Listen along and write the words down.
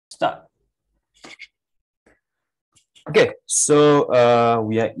Start. Okay, so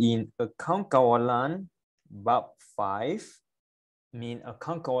we are in account kawalan bab 5.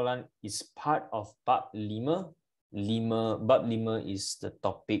 Account kawalan is part of bab 5. Bab 5 is the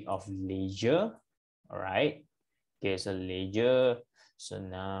topic of leisure. All right. Okay, so leisure. So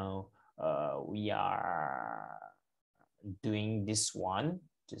now we are doing this one.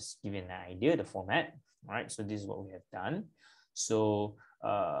 Just give you an idea the format. All right. So this is what we have done. So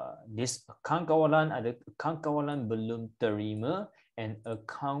this account kawalan ada account kawalan belum terima and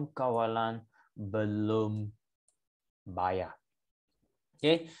account kawalan belum bayar.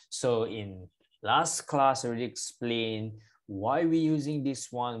 Okay, so in last class I already explained why we using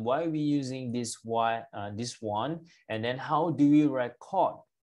this one, and then how do we record,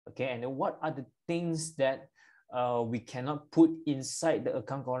 okay, and then what are the things that we cannot put inside the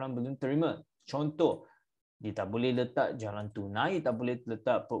account kawalan belum terima. Contoh, dia tak boleh letak jalan tunai, tak boleh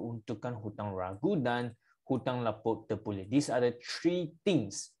letak peruntukan hutang ragu dan hutang lapor terpulih. These are the 3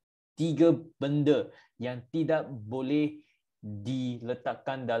 things, 3 benda yang tidak boleh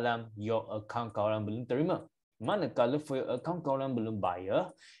diletakkan dalam your account kawalan belum terima. Manakala for your account kawalan belum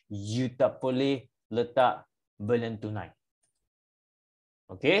bayar, you tak boleh letak belian tunai.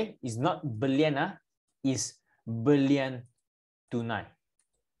 Okay, it's not belian, it's belian tunai.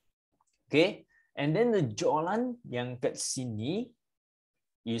 Okay. And then the jualan yang kat sini,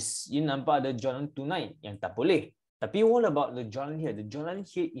 you nampak ada jualan tunai yang tak boleh. Tapi what about the jualan here? The jualan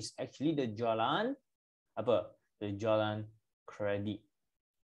here is actually the jualan apa? The jualan kredit.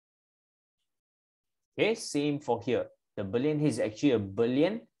 Okay, same for here. The belian here is actually a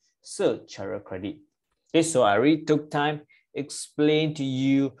belian secara kredit. Okay, so I already took time explain to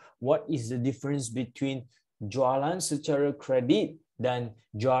you what is the difference between jualan secara kredit dan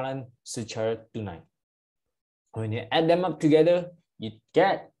jualan secara tunai. When you add them up together, you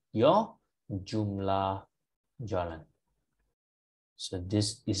get your jumlah jualan. So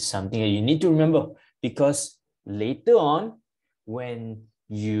this is something that you need to remember, because later on, when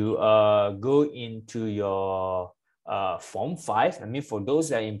you go into your Form 5, for those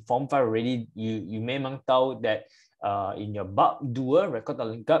that are in Form 5 already, you memang tahu that in your bab 2, rekod tak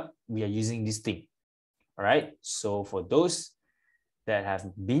lengkap, we are using this thing. Alright, so for those that have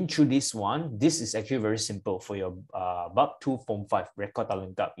been through this one, this is actually very simple for your bab 2 Form 5 rekod tak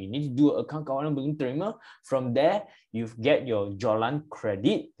lengkap. You need to do account kawalan belum terima. From there, you get your jualan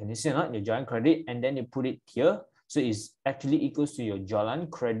kredit. Can you see or not? Your jualan kredit, and then you put it here. So it's actually equals to your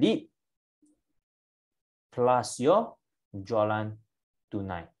jualan kredit plus your jualan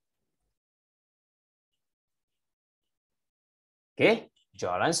tunai. Okay,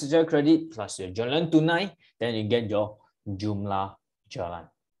 jualan secara kredit plus your jualan tunai, then you get your jumlah jualan.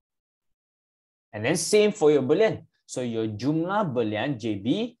 And then same for your belian. So your jumlah belian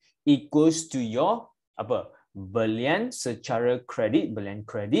JB equals to your apa? Belian secara kredit, belian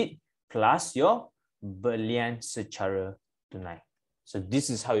kredit plus your belian secara tunai. So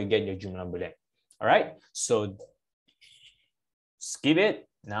this is how you get your jumlah belian. Alright, so skip it.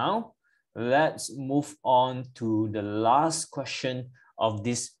 Now let's move on to the last question of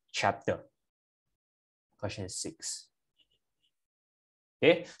this chapter. Question 6.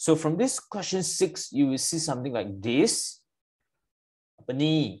 Okay, so from this question 6, you will see something like this. Apa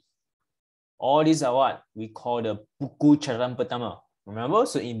ni? All these are what we call the buku catatan pertama. Remember?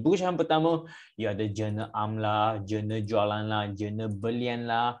 So in buku catatan pertama, you ada jurnal amlah, jurnal jualan lah, jurnal belian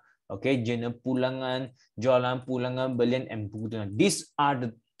lah, okay, jurnal pulangan, jualan pulangan, belian, and buku tunai. These are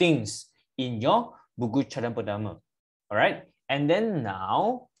the things in your buku catatan pertama. Alright, and then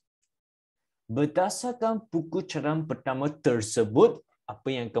now, berdasarkan buku catatan pertama tersebut, apa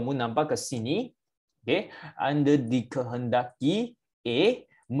yang kamu nampak ke sini, okay, anda dikehendaki A,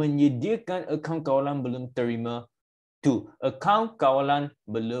 menyediakan akaun kawalan belum terima, 2, akaun kawalan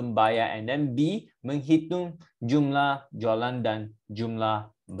belum bayar, and then B, menghitung jumlah jualan dan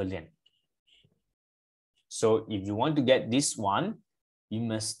jumlah belian. So if you want to get this one, you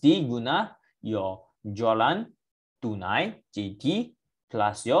mesti guna your jualan tunai JT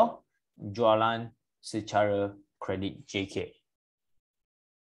plus your jualan secara kredit JK.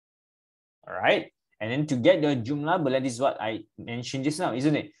 Alright, and then to get your jumlah belian, this is what I mentioned just now,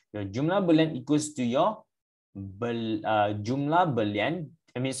 isn't it? Your jumlah belian equals to your jumlah belian.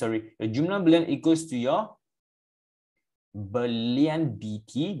 Your jumlah belian equals to your belian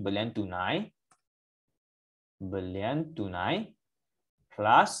BT, belian tunai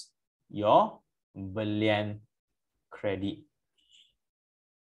plus your belian kredit.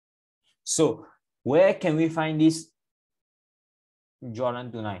 So where can we find this jualan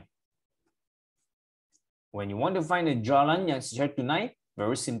tunai? When you want to find a jualan yang secara tunai,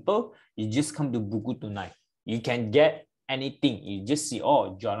 very simple. You just come to buku tunai. You can get anything. You just see,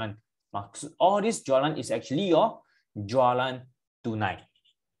 oh, jualan. All this jualan is actually your jualan tunai.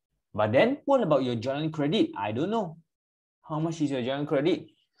 But then what about your jualan credit? I don't know. How much is your jualan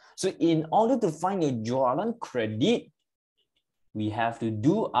credit? So in order to find your jualan credit, we have to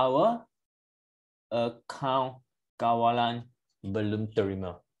do our account kawalan belum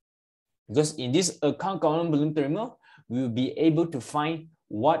terima. Because in this account kawalan belum terima, we will be able to find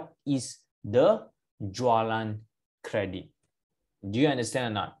what is the jualan credit. Do you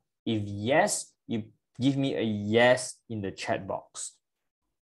understand or not? If yes, you give me a yes in the chat box.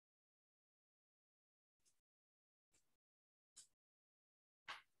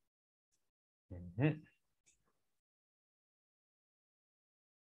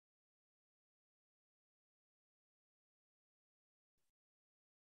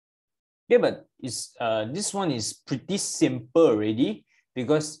 Yeah, but it's this one is pretty simple already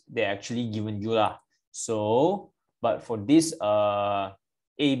because they're actually given you lah. So, but for this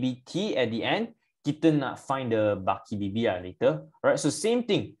ABT at the end, kita nak find the baki BB later. Alright, so same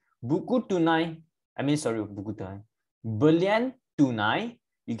thing. Buku tunai, buku tunai. Belian tunai,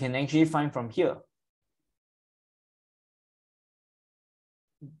 you can actually find from here.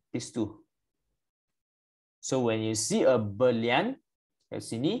 These two. So when you see a belian kat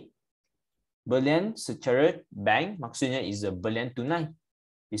sini, belian secara bank maksudnya is a belian tunai.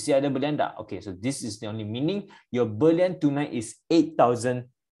 You see ada belian tak? Okay, so this is the only meaning. Your belian tunai is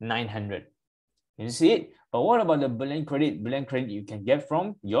 8,900. You see it? But what about the belian credit? Belian credit you can get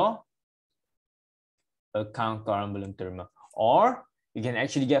from your account kawalan belum terima, or you can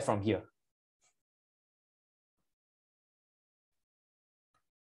actually get from here.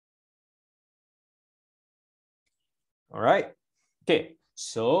 All right. Okay,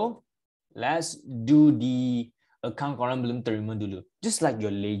 so let's do the account kawalan belum terima dulu. Just like your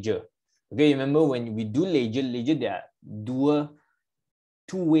ledger. Okay, remember when we do ledger, there are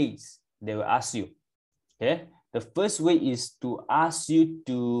two ways they will ask you. Okay, the first way is to ask you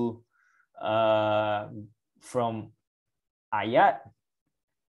to from ayat.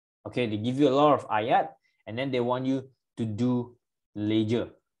 Okay, they give you a lot of ayat, and then they want you to do ledger.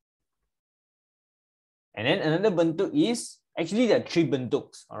 And then another bentuk is, actually there are three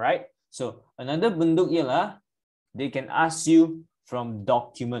bentuks, all right? So another bentuk ialah, they can ask you from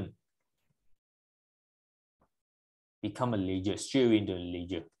document. Become a ledger, straight away into a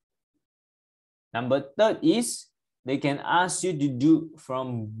ledger. Number third is, they can ask you to do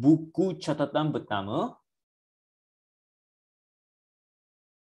from buku catatan pertama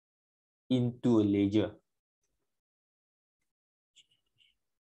into a ledger.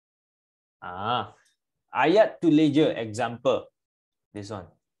 Ayat to ledger example. This one.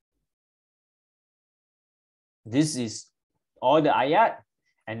 This is all the ayat,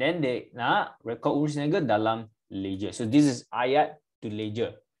 and then they record urus niaga dalam ledger. So this is ayat to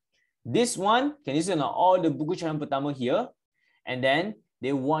ledger. This one, can you see now all the buku catatan pertama here, and then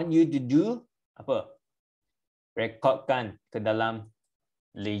they want you to do apa? Rekodkan ke dalam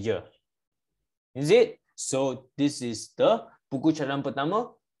ledger. Is it? So this is the buku catatan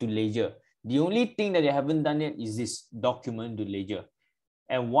pertama to ledger. The only thing that they haven't done yet is this document to ledger.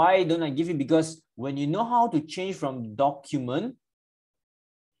 And why don't I give you? Because when you know how to change from document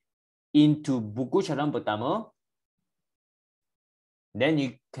into buku catatan pertama, then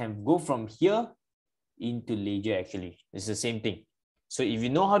you can go from here into ledger actually. It's the same thing. So if you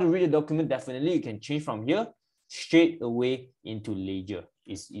know how to read a document, definitely you can change from here straight away into ledger.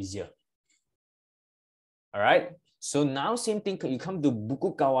 It's easier. All right. So now same thing, you come to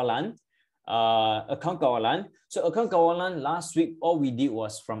buku kawalan, account kawalan. So account kawalan last week, all we did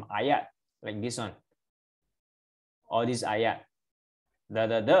was from ayat, like this one. All these ayat.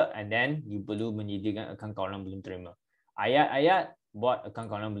 And then you perlu menyediakan account kawalan belum terima. Ayat-ayat buat account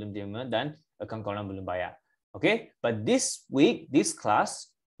kawalan belum terima dan account kawalan belum bayar. Okay, but this week, this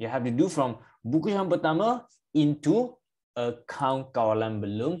class, you have to do from buku yang pertama into account kawalan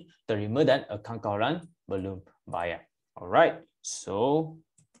belum terima dan account kawalan belum bayar. Alright, so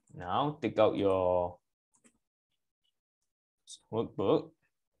now take out your workbook.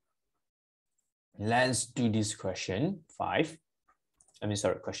 Let's do this question 5.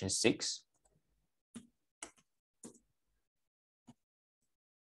 Question 6.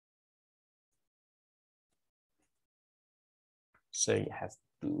 So you have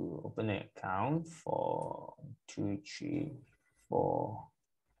to open an account for 2, 3, 4,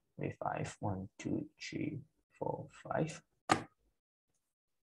 5, 1, 2, 3, 4, 5.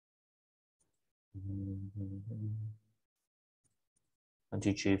 1,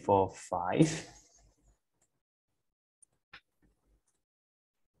 2, 3, 4, 5.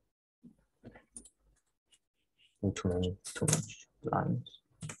 Too much lines.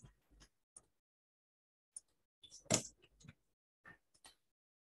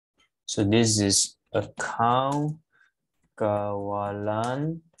 So this is account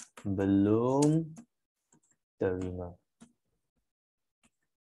kawalan belum terima.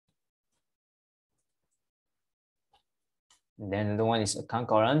 Then the one is account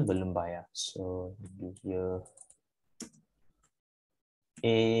kawalan belum bayar. So here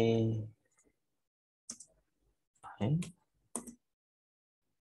A and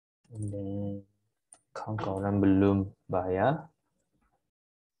then account kawalan belum bayar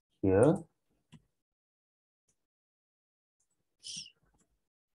here.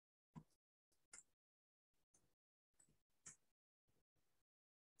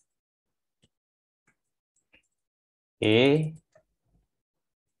 A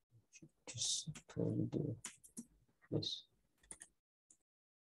just do this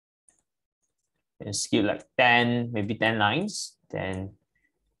and skip like 10, maybe 10 lines. Then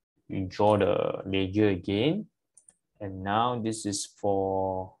you draw the ledger again. And now this is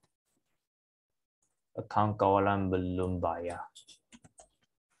for account kawalan belum bayar.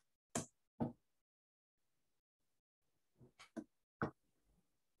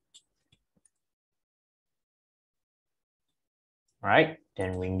 Right,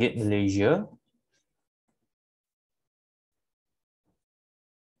 then ringgit Malaysia.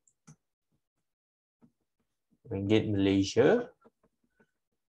 Ringgit Malaysia.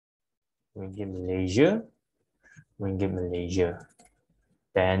 Ringgit Malaysia. Ringgit Malaysia.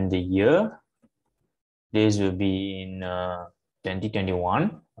 Then the year, this will be in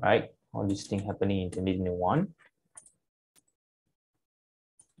 2021, right? All these things happening in 2021.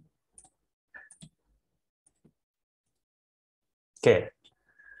 Okay.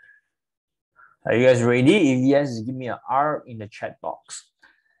 Are you guys ready? If yes, give me an R in the chat box.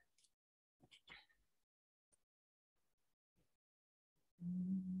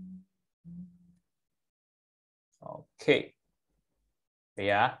 Okay.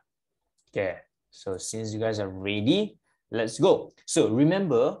 Yeah. Okay. So since you guys are ready, let's go. So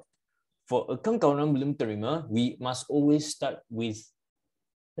remember, for account kawalan belum terima, we must always start with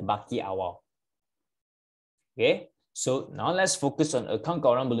the baki awal. Okay. So now let's focus on account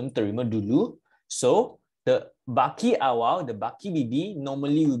kawalan belum terima dulu. So the baki awal, the baki BB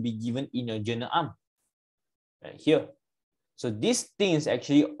normally will be given in your journal arm. Right here. So this thing is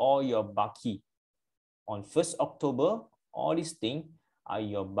actually all your baki. On 1st October, all these things are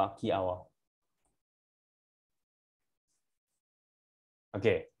your baki awal.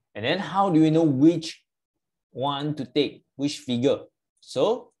 Okay. And then how do we know which one to take, which figure?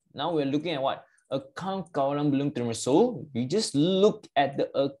 So now we're looking at what? Account kawalan belum terima. So you just look at the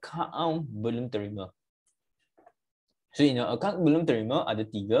account belum terima. So in your account belum terima ada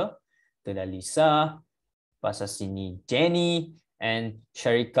 3. Kedai Lisa, pasar sini Jenny, and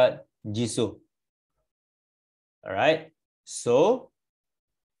syarikat Jisoo. Alright. So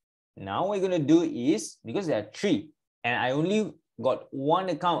now what we're going to do is, because there are 3, and I only got one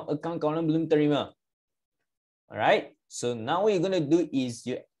account kawalan belum terima. Alright. So now what you're going to do is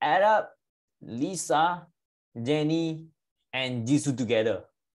you add up Lisa, Jenny, and Jisoo together.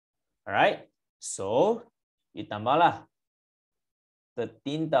 Alright. So you tambahlah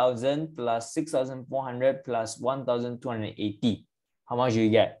 13,000 plus 6,400 plus 1,280. How much do you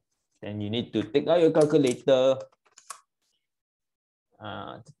get? Then you need to take out your calculator.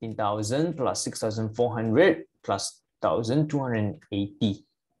 13,000 plus 6,400 plus 1,280.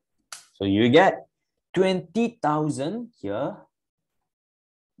 So you get 20,000 here.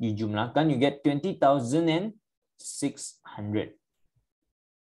 You jumlahkan, you get 20,600.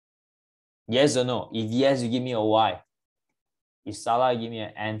 Yes or no? If yes, you give me a Y. If salah, give me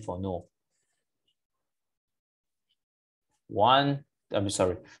an N for no.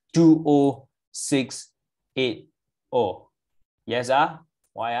 20680. Yes,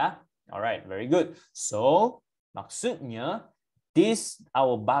 why? All right, very good. So maksudnya this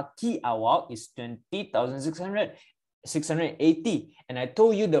our baki awal is 20,680, and I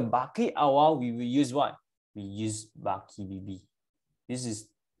told you the baki awal we will use what? We use baki BB. This is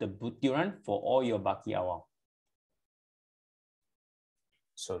the butiran for all your baki awal.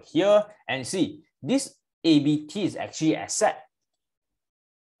 So here, and see, this ABT is actually asset.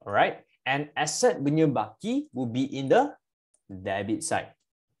 All right, and asset punya baki will be in the debit side.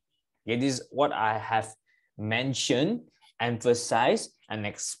 Okay, this is what I have mentioned, emphasized, and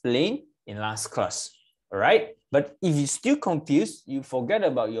explained in last class. All right, but if you're still confused, you forget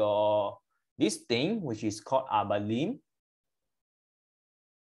about your this thing which is called abalim.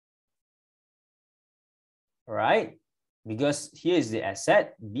 All right, because here is the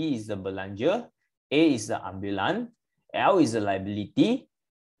asset, B is the belanja, A is the ambilan, L is the liability,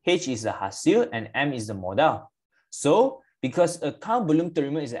 H is the hasil, and M is the modal. So, because account belum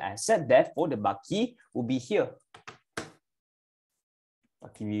terima is an asset, therefore the baki will be here.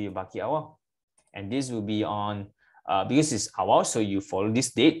 Baki awal. And this will be on, because it's awal, so you follow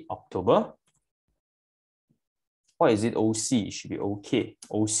this date, October. Why is it OC? It should be OK.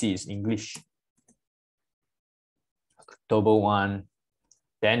 OC is English. October 1.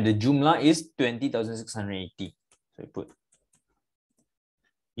 Then the jumlah is 20,680. So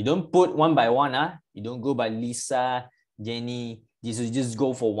you don't put one by one. You don't go by Lisa, Jenny. You just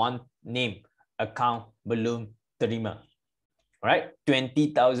go for one name. Account belum terima. All right,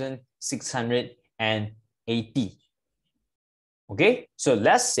 20,680. Okay, so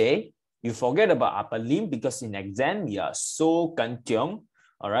let's say you forget about upper limb because in exam you are so kantiong.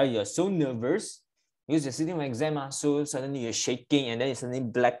 All right, you're so nervous because you're sitting in exam, so suddenly you're shaking and then you suddenly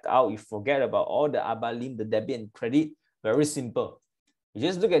black out. You forget about all the upper limb, the debit and credit. Very simple. You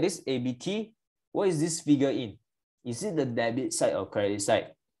just look at this ABT. What is this figure in? Is it the debit side or credit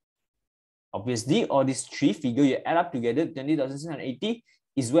side? Obviously, all these three figures you add up together, 20,680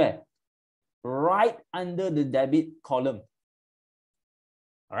 is where? Right under the debit column.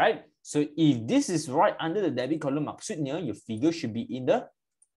 All right. So if this is right under the debit column, maksudnya your figure should be in the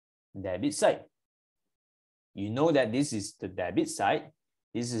debit side. You know that this is the debit side.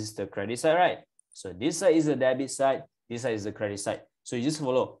 This is the credit side, right? So this side is the debit side. This side is the credit side. So you just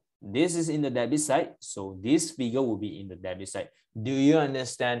follow. This is in the debit side. So this figure will be in the debit side. Do you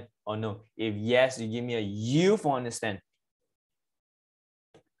understand or no? If yes, you give me a U for understand.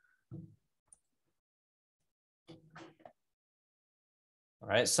 All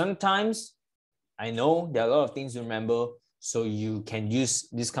right. Sometimes I know there are a lot of things to remember. So you can use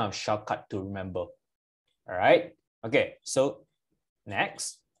this kind of shortcut to remember. All right. Okay. So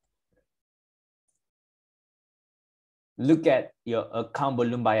next. Look at your account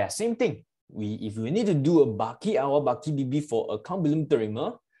belum bayar. Same thing. If we need to do a baki awal, baki BB for account belum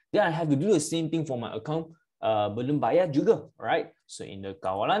terima, then I have to do the same thing for my account belum bayar juga. Right? So in the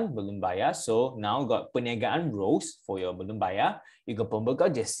kawalan belum bayar. So now got perniagaan Rose for your belum bayar. You got pembekal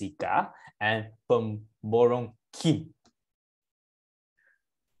Jessica and pemborong Kim.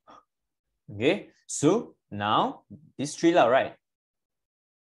 Okay. So now these three lah, right?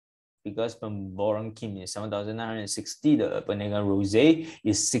 Because pemborong Kim is 7,960, the perniagaan Rose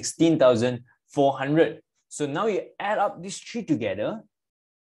is 16,400. So now you add up these three together.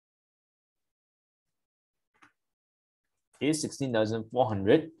 Is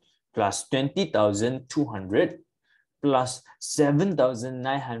 16,400 plus 20,200 plus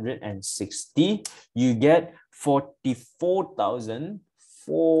 7,960. You get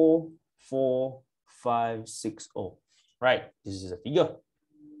 44,44560. Right, this is a figure.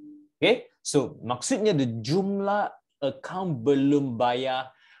 Okay, so maksudnya the jumlah account belum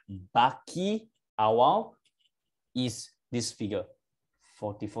bayar baki awal is this figure,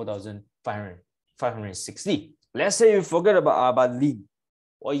 44,560. Let's say you forget about Abadlin.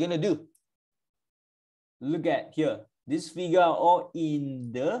 What are you going to do? Look at here. This figure are all in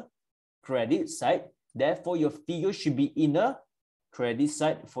the credit side. Therefore, your figure should be in the credit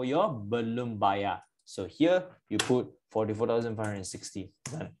side for your belum bayar. So here you put 44,560.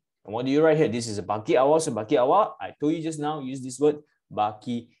 Done. And what do you write here? This is a baki awal. So baki awal, I told you just now, use this word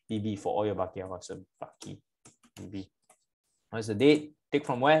baki BB for all your baki awal. So baki BB. What's the date? Take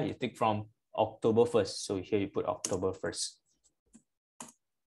from where? You take from October 1st. So here you put October 1st.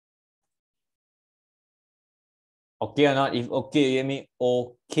 Okay or not? If okay, you hear me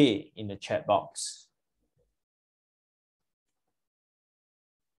okay in the chat box.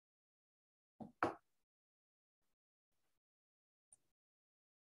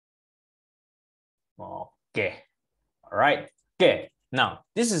 Okay. All right. Okay. Now,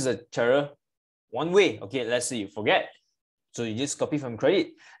 this is a cara one way. Okay, let's say you forget. So you just copy from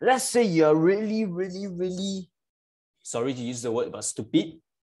credit. Let's say you're really, sorry to use the word, but stupid.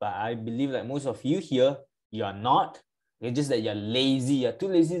 But I believe that most of you here, you are not. It's just that you're lazy. You're too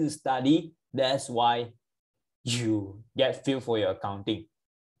lazy to study. That's why you get failed for your accounting.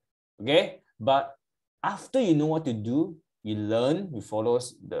 Okay? But after you know what to do, you learn, you follow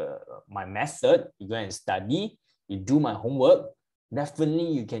my method, you go and study, you do my homework,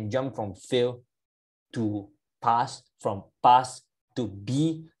 definitely you can jump from fail to pass, from pass to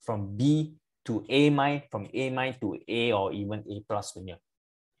B, from B to A-, from A- to A or even A+ when you're.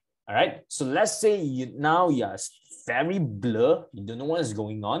 All right, so let's say now you're very blur, you don't know what is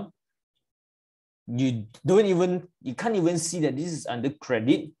going on. You can't even see that this is under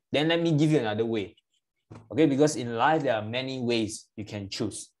credit. Then let me give you another way. Okay, because in life there are many ways you can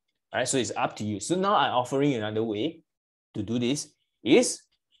choose. All right, so it's up to you. So now I'm offering another way to do this is,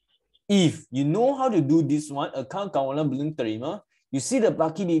 if you know how to do this one, account kawalan belum terima, you see the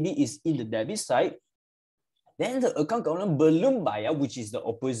Baki baby is in the debit side, then the account kawalan belum bayar, which is the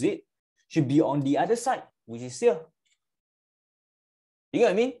opposite, should be on the other side, which is here. You get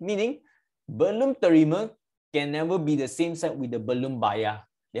what I mean? Meaning, belum terima can never be the same side with the belum bayar.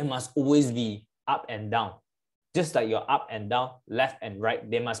 There must always be up and down. Just like your up and down, left and right,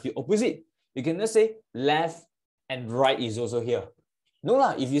 they must be opposite. You cannot say left and right is also here. No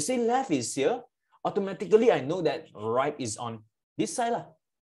lah, if you say left is here, automatically I know that right is on this side lah.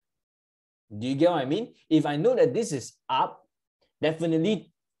 Do you get what I mean? If I know that this is up,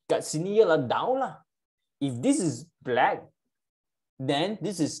 definitely kat sini ialah down lah. If this is black, then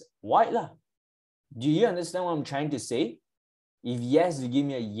this is white lah. Do you understand what I'm trying to say? If yes, you give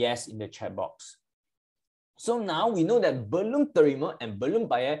me a yes in the chat box. So now we know that belum terima and belum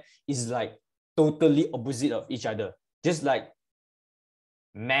bayar is like totally opposite of each other. Just like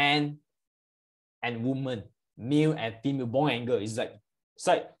man and woman, male and female, boy and girl is like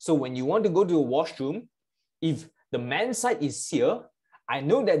side. So when you want to go to a washroom, if the man side is here, I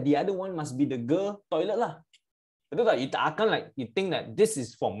know that the other one must be the girl toilet lah. Betul tak? You tak akan like, you think that this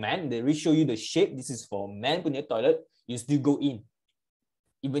is for man, they will show you the shape, this is for man punya toilet, you still go in.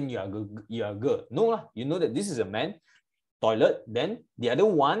 Even you are a girl. No lah, you know that this is a man toilet, then the other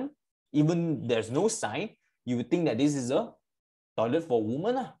one, even there's no sign, you would think that this is a toilet for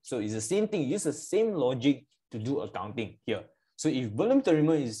woman lah. So it's the same thing, use the same logic to do accounting here. So if belum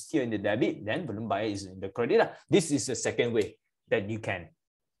terima is here in the debit, then belum bayar is in the credit lah. This is the second way that you can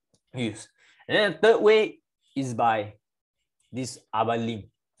use. And then the third way is by this abalim.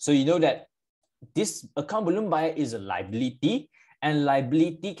 So you know that this account belum bayar is a liability, and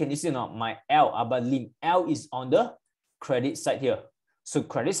liability, can you see now, my L, abalim, L is on the credit side here. So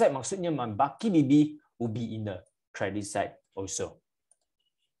credit side maksudnya my Baki BB will be in the credit side also.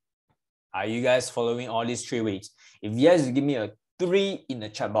 Are you guys following all these three ways? If yes, give me a 3 in the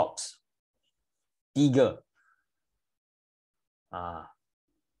chat box. 3.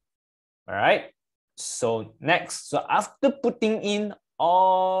 Alright. So next, so after putting in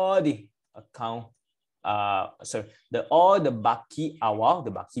all the account, all the Baki awal, the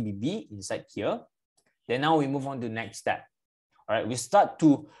Baki BB inside here, then now we move on to the next step. Alright, we start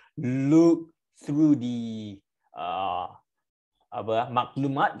to look through the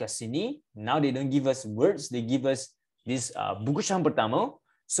maklumat kat sini. Now they don't give us words, they give us this buku syarah pertama.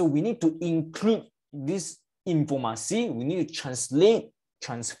 So we need to include this informasi, we need to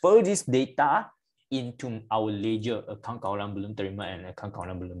transfer this data into our ledger, account kawalan belum terima and account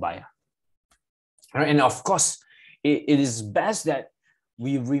kawalan belum bayar. Alright, and of course, it is best that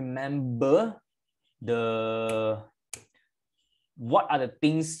we remember what are the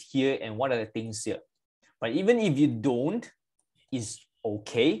things here and what are the things here. But even if you don't, it's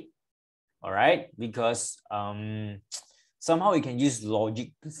okay. All right, because somehow you can use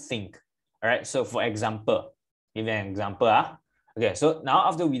logic to think. All right, so for example, give an example. Okay, so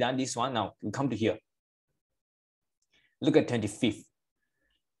now after we done this one, now we come to here. Look at 25th.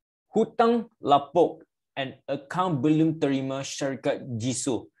 Hutang lapor and account belum terima syarikat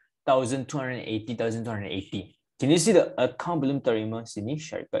JISO 1280. Can you see the account belum terima sini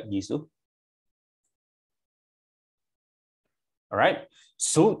syarikat JISO? All right.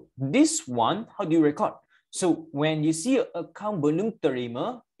 So this one, how do you record? So when you see account belum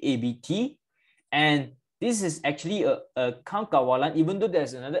terima ABT, and this is actually a account kawalan, even though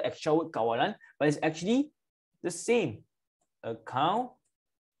there's another extra word kawalan, but it's actually the same account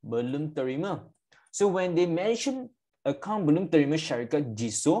belum terima. So when they mention account belum terima syarikat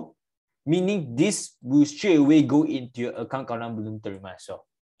JISO, meaning this will straight away go into your account kawalan belum terima. So,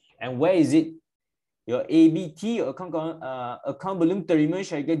 and where is it? Your ABT, account belum terima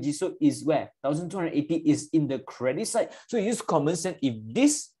syarikat JISO is where? 1280 is in the credit side. So use common sense. If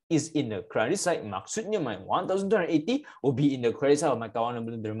this is in the credit side, maksudnya my 1280 will be in the credit side of my kawalan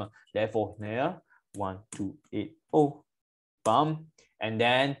belum terima. Therefore, here 1280. Bam. And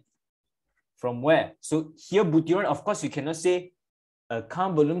then from where? So here butiran, of course, you cannot say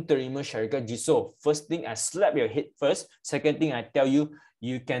account belum terima syarikat JISO. First thing, I slap your head first. Second thing, I tell you,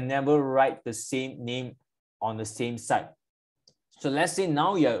 you can never write the same name on the same side. So let's say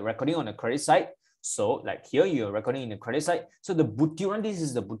now you're recording on the credit side. So like here, you're recording in the credit side. So the butiran, this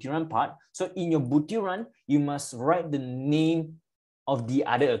is the butiran part. So in your butiran, you must write the name of the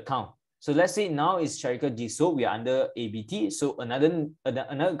other account. So let's say now it's syarikat JISO, we are under ABT. So another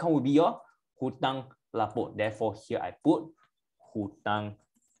account will be your hutang lapor. Therefore, here I put hutang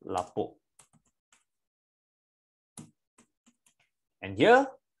lapor. And here,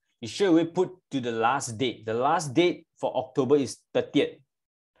 you straight away put to the last date. The last date for October is 30th.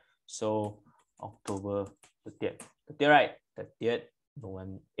 So October 30th. 30th, right? 30th,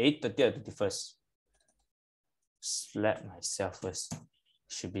 November, 8th, 30th, 31st. Slap myself first.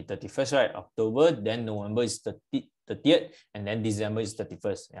 Should be 31st, right? October, then November is 30th, and then December is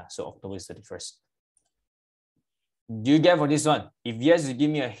 31st. Yeah, so October is 31st. Do you get for this one? If yes, you give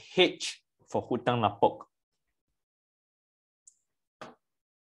me a H for hutang lapok.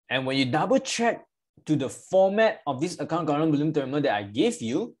 And when you double check to the format of this account kawanan belum terima that I gave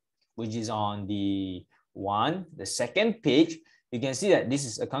you, which is on the second page, you can see that this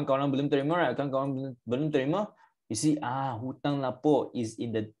is account kawanan belum terima, right? Account kawanan belum terima. You see, hutang lapor is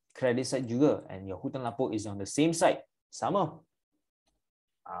in the credit side juga, and your hutang lapor is on the same side. Sama.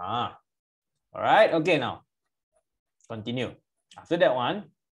 All right. Okay, now continue. After that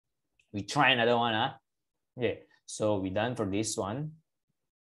one, we try another one. Okay, so we done for this one.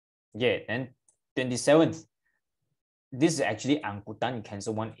 Okay, then 27th. This is actually angkutan. You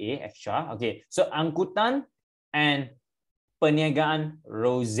cancel 1A extra. Okay, so angkutan and perniagaan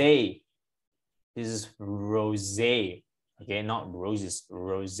rose. This is rose. Okay, not roses,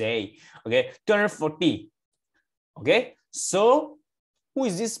 rose. Okay, 240. Okay, so who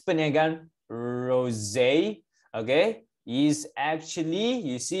is this perniagaan rose? Okay, is actually,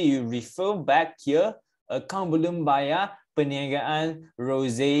 you see, you refer back here, account belum bayar perniagaan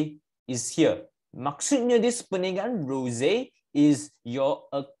rose is here. Maksudnya this perniagaan rose is your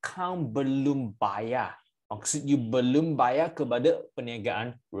account belum bayar. Maksud you belum bayar kepada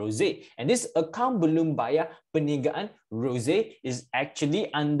perniagaan rose. And this account belum bayar perniagaan rose is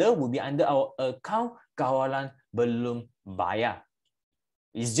actually will be under our account kawalan belum bayar.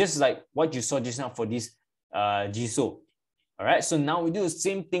 It's just like what you saw just now for this GSO. All right, so now we do the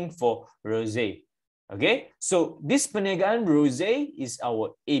same thing for rose. Okay, so this perniagaan rose is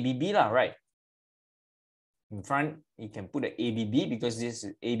our ABB lah, right? In front, you can put the ABB because this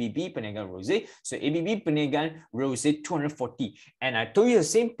is ABB perniagaan rose. So ABB perniagaan rose 240. And I told you the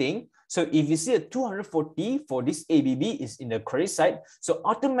same thing. So if you see a 240 for this ABB is in the credit side, so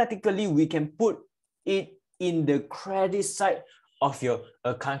automatically we can put it in the credit side of your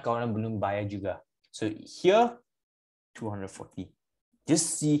account kawanan belum bayar juga. So here, 240.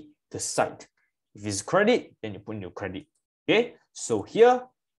 Just see the side. If it's credit, then you put in your credit. Okay, so here,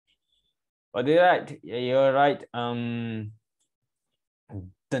 what did I write? You're right.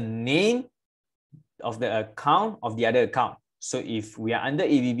 The name of the account of the other account. So if we are under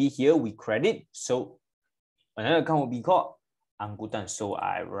ABB here, we credit. So another account will be called angkutan. So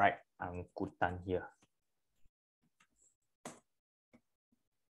I write angkutan here.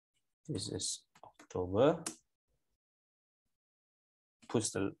 This is October. Put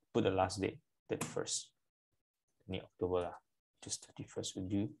the last date, 31st. Ini October lah. Just 31st will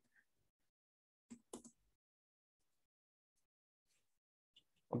do.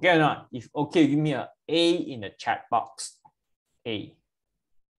 Okay or not? If okay, give me a A in the chat box. A.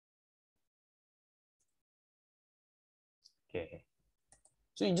 Okay.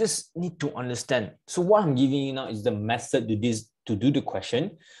 So you just need to understand. So what I'm giving you now is the method to do the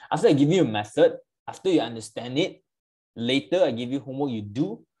question. After I give you a method, after you understand it, later I give you homework you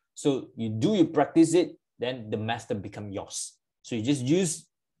do. So you practice it, then the method become yours. So you just use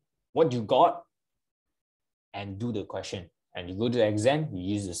what you got and do the question. And you go to the exam,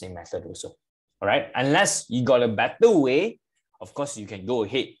 you use the same method also. All right. Unless you got a better way, of course you can go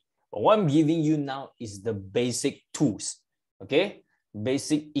ahead. But what I'm giving you now is the basic tools. Okay.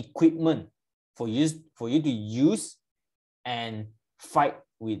 Basic equipment for you to use and fight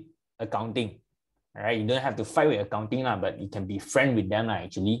with accounting. All right. You don't have to fight with accounting, but you can be friend with them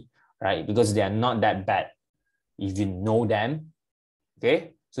actually, right? Because they are not that bad if you know them.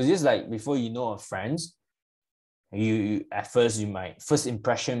 Okay. So just like before you know our friends, you at first first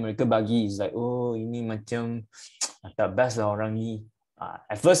impression mereka bagi is like, oh ini macam tak best lah orang ni.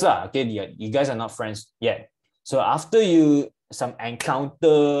 At first lah, okay, you guys are not friends yet. So after some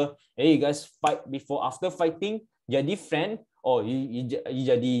encounter, you guys fight before, after fighting, jadi friend, or you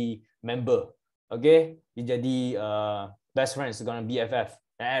jadi member, okay, you jadi best friends, gonna BFF.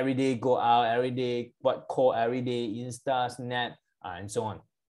 Every day go out, every day call every day, Insta, Snap, and so on.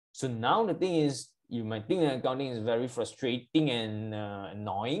 So now the thing is, you might think that accounting is very frustrating and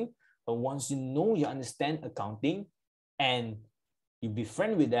annoying, but once you understand accounting and you be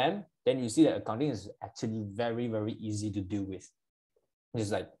friend with them, then you see that accounting is actually very, very easy to deal with.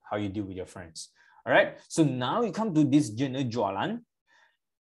 Just like how you deal with your friends. All right. So now you come to this journal jualan.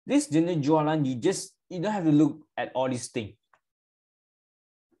 This journal jualan, you don't have to look at all these things.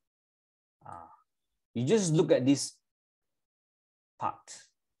 You just look at this part.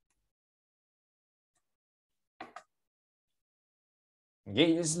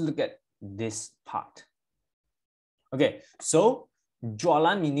 Okay, just look at this part. Okay, so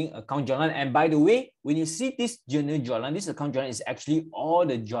jualan meaning account jualan. And by the way, when you see this journal jualan, this account jualan is actually all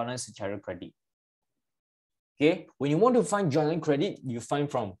the jualan secara kredit. Okay, when you want to find jualan credit, you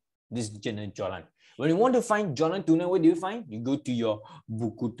find from this journal jualan. When you want to find jualan tunai, what do you find? You go to your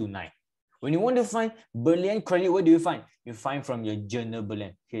buku tunai. When you want to find berlian credit, what do you find? You find from your journal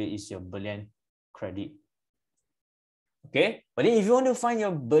berlian. Here is your berlian credit. Okay, but then if you want to find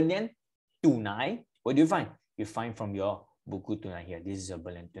your berlian tunai, what do you find? You find from your buku tunai here. This is your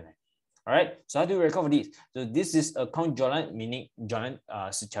berlian tunai. All right, so how do you record this? So this is account jualan, meaning jualan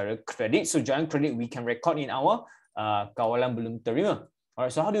secara kredit. So jualan kredit we can record in our kawalan belum terima. All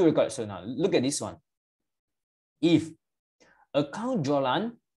right, so how do you record? So now look at this one. If account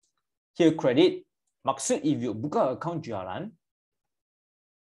jualan here credit, maksud if you buka account jualan,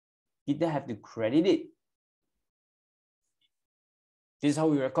 kita have to credit it. This is how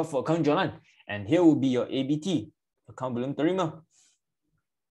we record for account jualan. And here will be your ABT, account belum terima.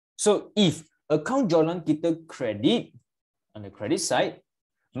 So if account jualan kita credit on the credit side,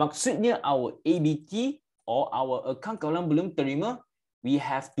 maksudnya our ABT or our account kawalan belum terima, we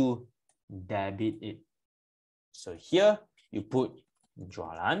have to debit it. So here you put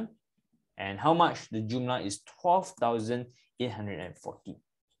jualan, and how much? The jumlah is 12,840.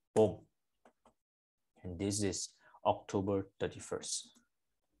 Boom. And this is October 31st.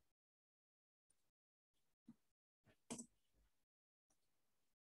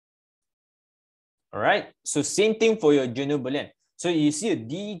 All right, so same thing for your journal berlian. So you see a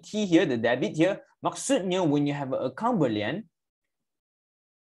DET here, the debit here. Maksudnya when you have an account berlian,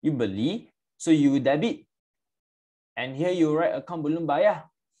 you beli, so you debit. And here you write account belum bayar.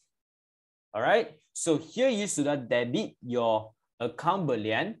 All right, so here you sudah debit your account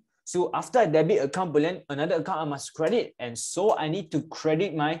berlian. So after I debit account berlian, another account I must credit. And so I need to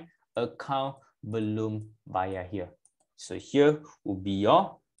credit my account belum bayar here. So here will be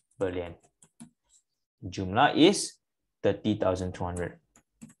your berlian. Jumlah is 30,200.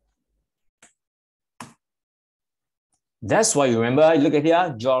 That's why you remember, look at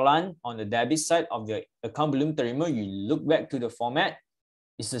here, jualan on the debit side of your account belum terima, you look back to the format,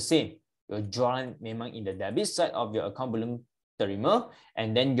 it's the same. Your jualan memang in the debit side of your account belum terima,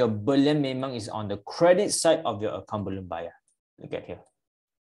 and then your berlian memang is on the credit side of your account belum bayar. Look at here.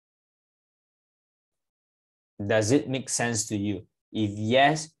 Does it make sense to you? If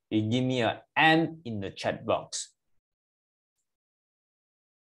yes, you give me an M in the chat box.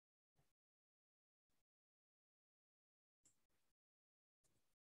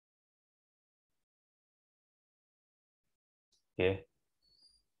 Okay,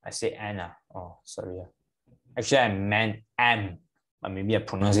 I say Anna. Oh, sorry. Actually, I meant M, but maybe I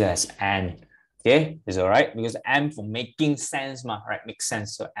pronounce it as N. Okay, it's all right because M for making sense, right? Makes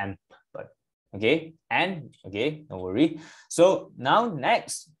sense. So M, but okay, and okay, no worry. So now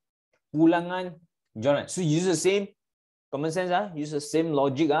next, pulangan jualan. So use the same common sense, use the same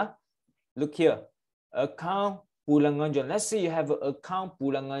logic. Look here, account pulangan jualan. Let's say you have an account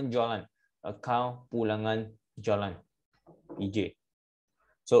pulangan jualan, account pulangan jualan, EJ.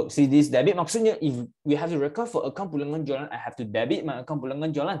 So see this debit, maksudnya if we have to record for account pulangan jualan, I have to debit my account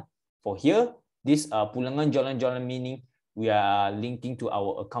pulangan jualan. For here, this pulangan jualan meaning we are linking to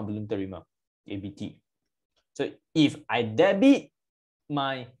our account belum terima, ABT. So if I debit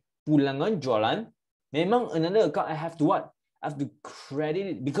my pulangan jualan, memang another account I have to what? I have to credit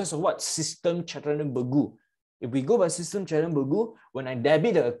it because of what? Sistem catatan Buku. If we go by system catatan Buku, when I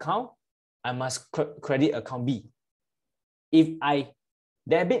debit the account, I must credit account B. If I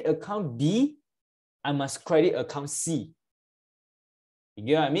debit account B, I must credit account C. You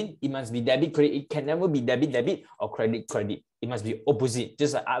get what I mean? It must be debit, credit. It can never be debit, debit, or credit, credit. It must be opposite,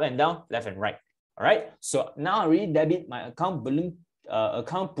 just like up and down, left and right. All right. So now I already debit my account belum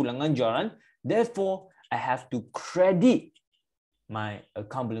account pulangan jualan. Therefore, I have to credit my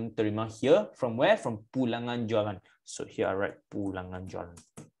account belum terima here. From where? From pulangan jualan. So here I write pulangan jualan.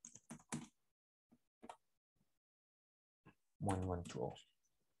 1120.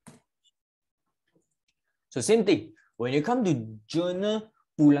 So same thing. When you come to journal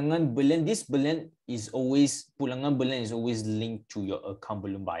pulangan berlian, this berlian is always, pulangan berlian is always linked to your account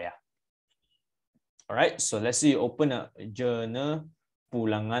belum bayar. All right. So let's say you open a journal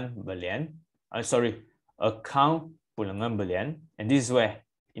pulangan berlian. Account pulangan berlian, and this is where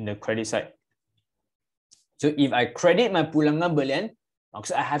in the credit side. So if I credit my pulangan berlian,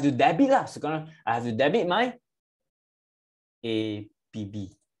 maksud I have to debit lah. Sekarang I have to debit my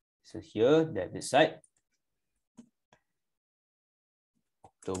APB. So here, debit side,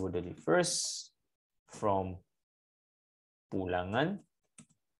 October 31st from pulangan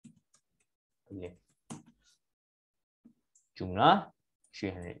Okay. Jumlah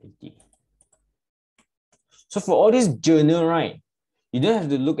 380. So for all this journal, right, you don't have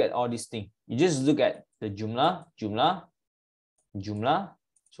to look at all these things. You just look at the jumlah, jumlah, jumlah.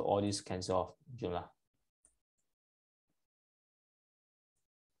 So all these cancel off, jumlah.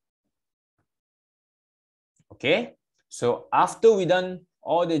 Okay, so after we done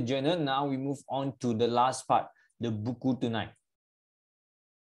all the journal, now we move on to the last part, the buku tunai.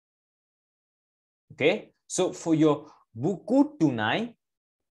 Okay, so for your buku tunai,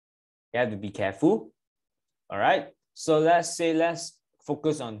 you have to be careful. All right, so let's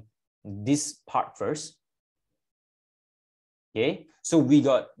focus on this part first. Okay, so we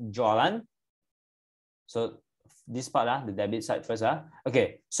got jualan. So this part, the debit side first.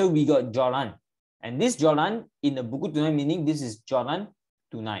 Okay, so we got jualan. And this jualan in the buku tunai, meaning this is jualan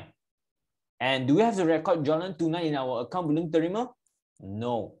tunai. And do we have to record jualan tunai in our account belum terima?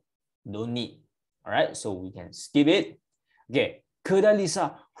 No, don't need. All right, so we can skip it. Okay,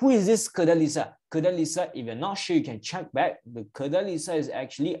 Kedalisa. Who is this Kedalisa? Kedalisa, if you're not sure, you can check back. The Kedalisa is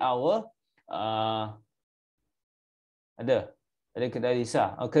actually our ada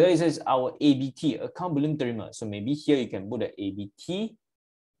Kedalisa. Kedalisa is our ABT, account belum terima. So maybe here you can put the ABT.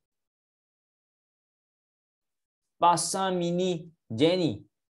 Pasar Mini Jenny.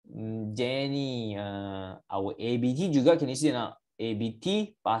 Jenny, our ABT juga, can you see now?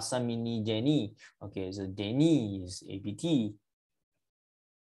 ABT, Pasar Mini Jenny. Okay, so Jenny is ABT.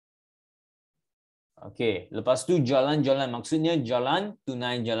 Okay, lepas tu jalan-jalan, maksudnya jalan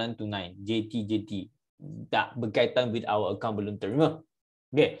tunai, JT. Tak berkaitan with our account belum terima.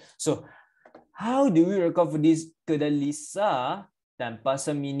 Okay, so how do we record for this Kedalisa dan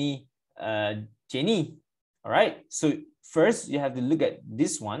Pasar Mini Jenny? All right, so first you have to look at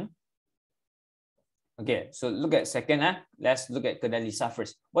this one. Okay, so look at second. Let's look at Kedalisa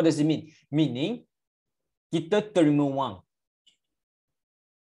first. What does it mean? Meaning, kita terima wang.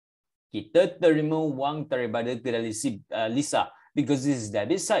 Kita terima wang daripada Kedalisa because this is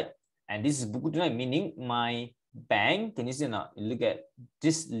debit side and this is buku tunai, meaning my bank. Can you see now? Look at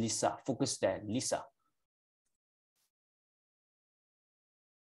this Lisa. Focus there, Lisa.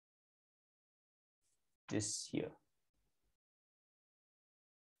 This here.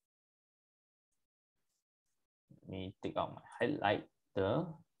 Let me take out my highlighter.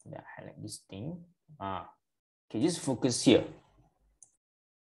 Yeah, highlight this thing. Okay, just focus here.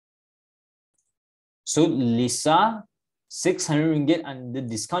 So Lisa, 600 ringgit under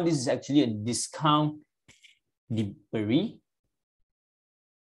discount. This is actually a discount diberi.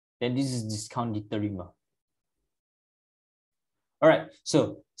 Then this is discount diterima. Alright,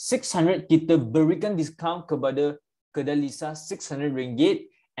 so 600 kita berikan discount kepada Kedalisa 600 ringgit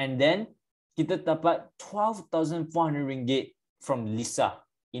and then kita dapat 12,400 ringgit from Lisa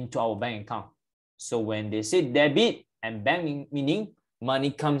into our bank account. So when they say debit and bank, meaning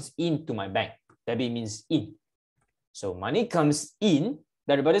money comes into my bank. Debit means in. So money comes in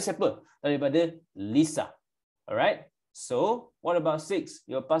daripada siapa? Daripada Lisa. Alright, so what about 6?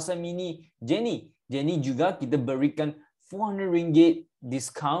 Your Pasar Mini Jenny. Jenny juga kita berikan 400 ringgit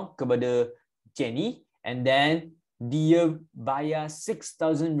discount kepada Jenny and then dia bayar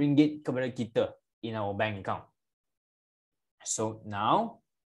 6,000 ringgit kepada kita in our bank account. So now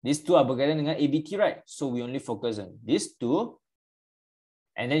these two are berkaitan dengan ABT, right? So we only focus on these two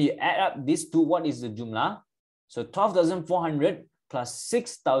and then you add up these two. What is the jumlah? So 12,400 plus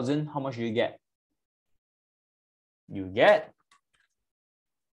 6,000, how much do you get? You get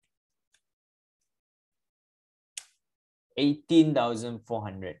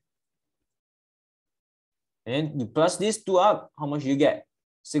 18,400. And then you plus these two up, how much do you get?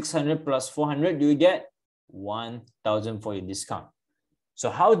 600 plus 400, do you get 1,000 for your discount? So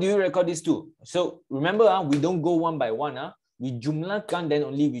how do you record these two? So remember, we don't go one by one. We jumlahkan, then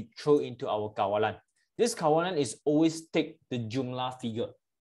only we throw into our kawalan. This kawalan is always take the jumlah figure.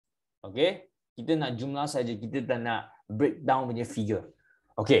 Okay? Kita nak jumlah saja, kita tak nak breakdown punya figure.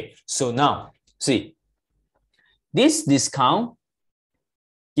 Okay, so now, see. This discount,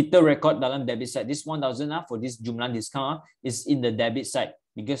 kita record dalam debit side. This 1,000 for this jumlah discount is in the debit side.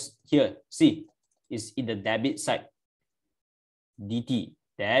 Because here, see, is in the debit side. DT,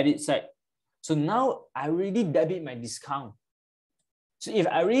 debit side. So now I already debit my discount. So if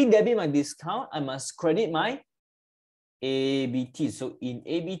I already debit my discount, I must credit my ABT. So in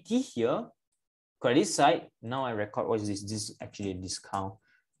ABT here, credit side, now I record what is this? This is actually a discount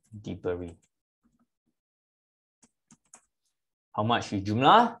diberi. How much you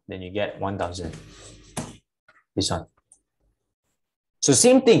jumlah, then you get 1,000. This one. So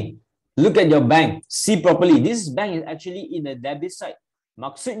same thing. Look at your bank. See properly. This bank is actually in the debit side.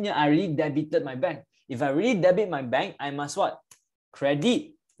 Maksudnya, I already debited my bank. If I really debit my bank, I must what?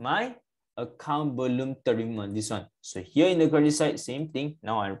 Credit my account belum terima, this one. So here in the credit side, same thing.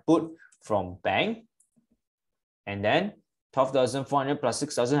 Now I put from bank, and then 12,400 plus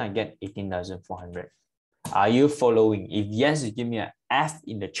 6,000, I get 18,400. Are you following? If yes, you give me an F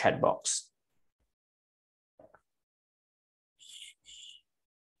in the chat box.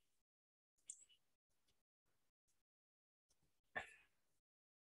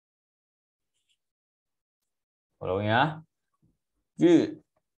 Following, ah? Good.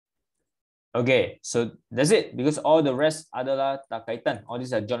 Okay, so that's it. Because all the rest adalah tak kaitan. All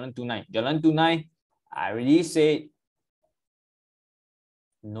these are jalan tunai. Jalan tunai, I already said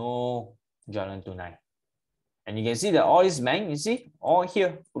no jalan tunai. And you can see that all this bank, you see, all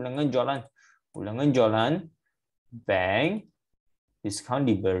here, ulangan jalan, bank, discount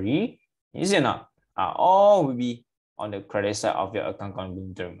diberi, you see or not? All will be on the credit side of your account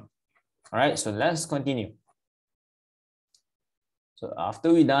belum terima. All right, so let's continue. So after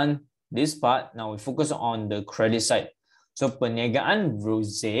we done this part, now we focus on the credit side. So perniagaan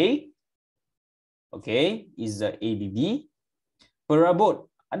rose, okay, is the ABB. Perabot,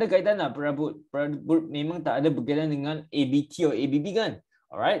 ada kaitan tak perabot? Perabot memang tak ada berkaitan dengan ABT or ABB kan?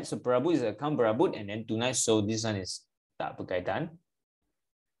 Alright, so perabot is account perabot and then tunai, so this one is tak berkaitan.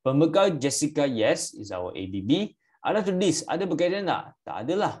 Pembekal Jessica, yes, is our ABB. Ada tulis, ada berkaitan tak? Tak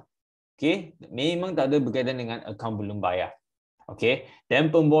ada lah. Okay, memang tak ada berkaitan dengan account belum bayar. Okay,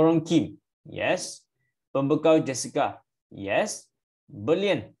 then pemborong Kim, yes. Pembekal Jessica, yes.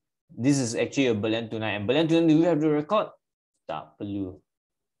 Belian, this is actually a belian tunai. And belian tunai, do we have to record? Tak perlu.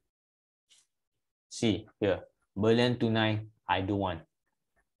 See here, belian tunai, I don't want.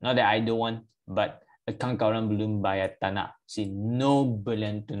 Not that I don't want, but account kawan belum bayar tanah. See, no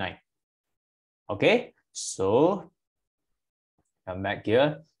belian tunai. Okay, so come back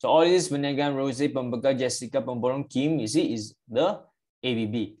here. So all this perniagaan Rose, pembekal Jessica, pemborong Kim, you see, is the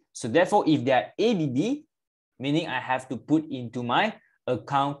ABB. So therefore, if they are ABB, meaning I have to put into my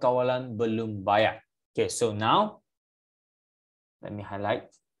account kawalan belum bayar. Okay, so now let me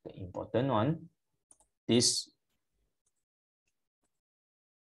highlight the important one. This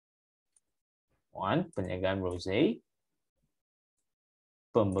one, perniagaan Rose,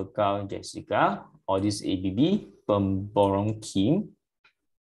 pembekal Jessica, all this ABB, pemborong Kim,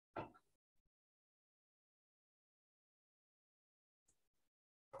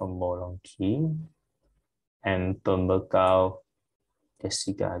 and pembekal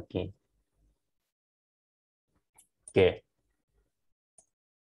Jessica again. Okay.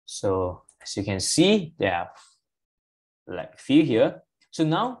 So as you can see, there are like few here. So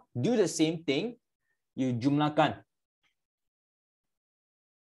now do the same thing. You jumlahkan.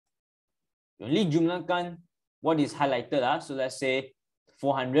 You only jumlahkan what is highlighted. So let's say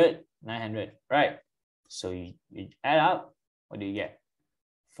 400, 900, right? So you add up, what do you get?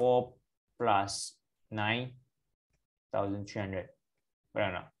 4 plus 9,300.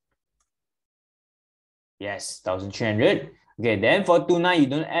 Right? Yes, 1,300. Okay, then for tunai, you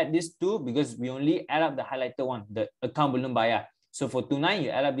don't add this two because we only add up the highlighted one, the account belum bayar. So for tunai, you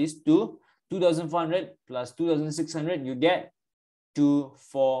add up these two, 2,400 plus 2,600, you get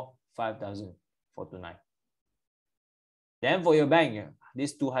 5,000 for tunai. Then for your bank,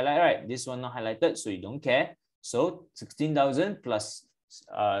 these two highlight, right? This one not highlighted, so you don't care. So 16,000 plus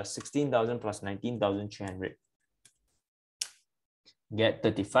 19,300. Get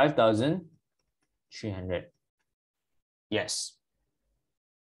 35,300. Yes.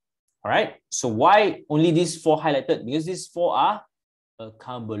 All right. So why only these four highlighted? Because these four are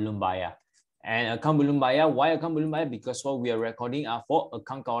account belum bayar. And account belum bayar, why account belum bayar? Because what we are recording are for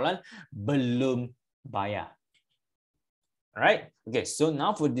account kawalan belum bayar. All right. Okay. So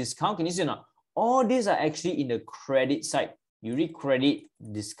now for discount, can you see now? All these are actually in the credit side. You read credit,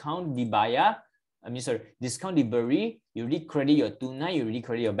 discount dibayar. Discount diberi. You read credit your tunai. You read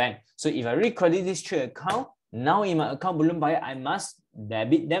credit your bank. So if I read credit this three account, now in my account belum bayar, I must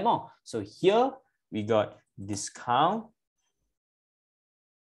debit them all. So here we got discount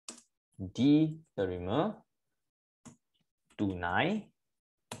diterima, tunai,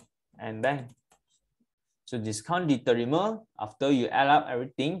 and bank. So discount diterima, after you add up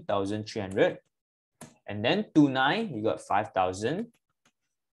everything, 1,300. And then tunai, you got 5,000,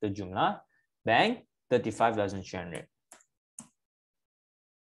 the jumlah. Bank, 35,300.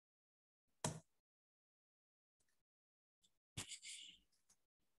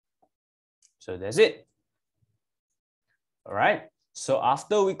 So that's it. All right. So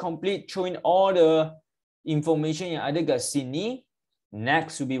after we complete throwing all the information yang ada kat sini,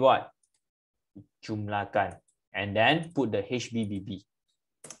 next will be what? Jumlahkan. And then put the HBBB.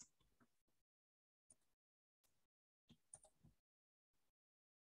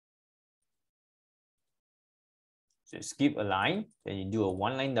 So skip a line, then you do a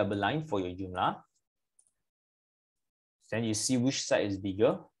one-line double line for your jumlah. Then you see which side is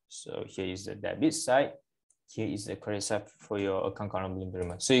bigger. So here is the debit side. Here is the credit side for your account current billing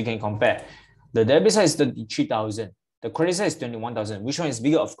payment. So you can compare. The debit side is 33,000. The credit side is 21,000. Which one is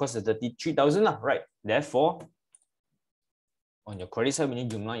bigger? Of course, the 33,000 lah, right? Therefore, on your credit side, when you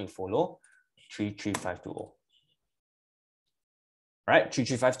jumlah, you follow 33520. Right?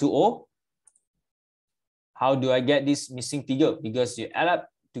 33520. How do I get this missing figure? Because you add up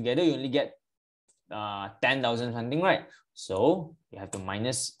together, you only get 10,000 something, right? So you have to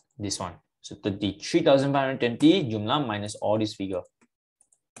minus this one. So 33,520 jumlah minus all this figure.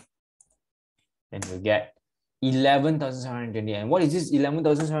 Then you get 11,720. And what is this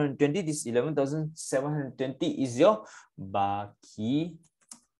 11,720? This 11,720 is your baki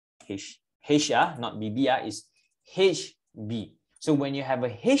H. H, not BB, is HB. So when you have a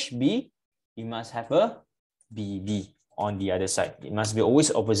HB, you must have a BB on the other side. It must be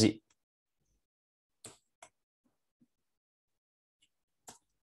always opposite.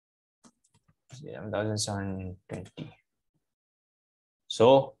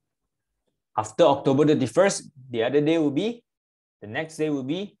 So after October 31st, the other day will be, the next day will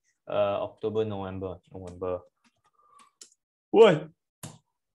be October, November. What?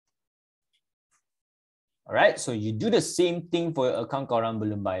 All right, so you do the same thing for your account korang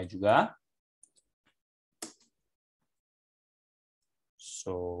belum bayar juga.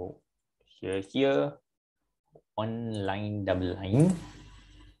 So here, one line, double line.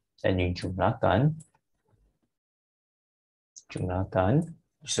 Then you jumlahkan.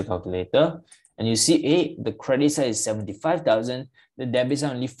 Use a calculator. And you see, hey, the credit side is 75,000. The debit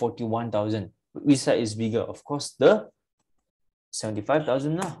side only 41,000. Which side is bigger? Of course, the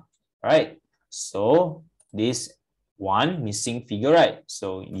 75,000 now. Right? So this one missing figure, right?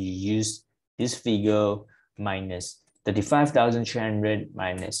 So you use this figure minus 35,300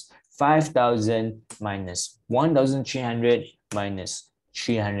 minus 5,000 minus 1,300 minus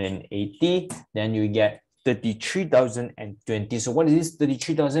 380, then you get 33,020. So what is this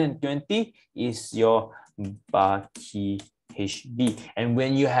 33,020? Is your baki HB. And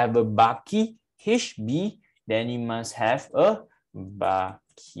when you have a baki HB, then you must have a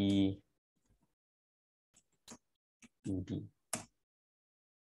baki BB.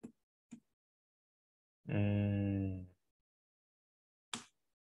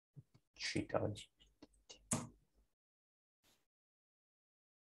 3,000.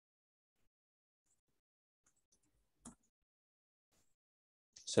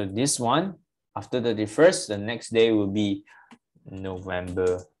 So this one, after the 31st, the next day will be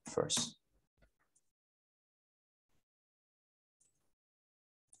November 1st.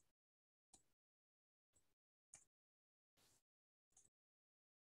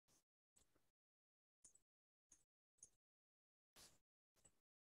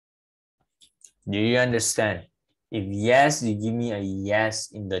 Do you understand? If yes, you give me a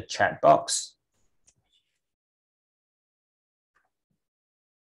yes in the chat box.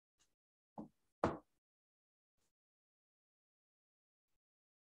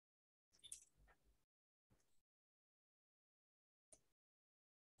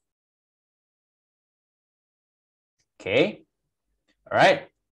 Okay, all right.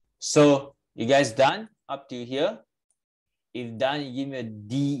 So you guys done up to here? If done, you give me a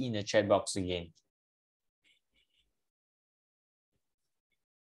D in the chat box again.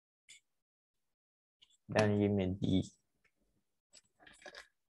 Then you give me a D.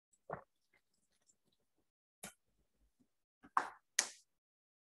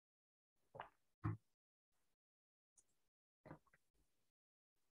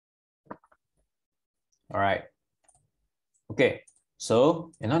 All right. Okay,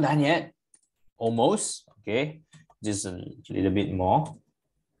 so you're not done yet. Almost. Okay, just a little bit more.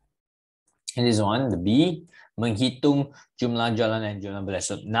 And this one, the B, menghitung jumlah jalan and jumlah belas.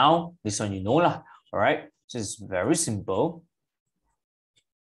 So now this one you know lah. All right, so it's very simple.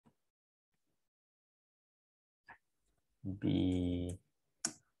 B1.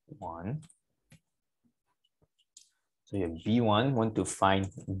 So your B1 want to find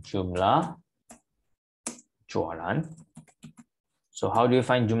jumlah jualan. So how do you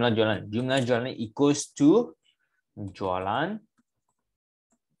find jumlah jualan? Jumlah jualan equals to jualan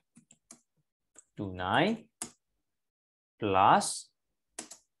tunai plus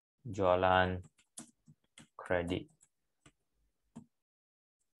jualan credit.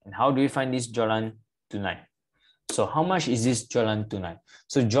 And how do you find this jualan tunai? So how much is this jualan tunai?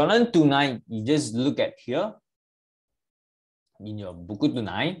 So jualan tunai, you just look at here in your buku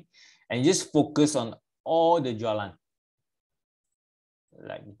tunai and just focus on all the jualan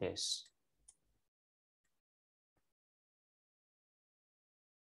like this.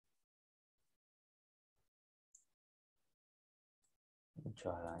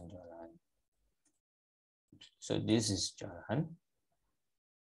 Jalan. So this is jalan.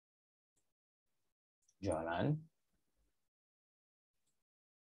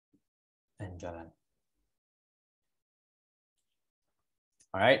 And jalan.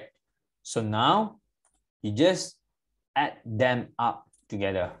 All right. So now you just add them up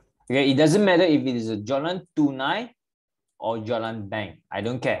together. Okay. It doesn't matter if it is a jalan tunai or jalan bank. I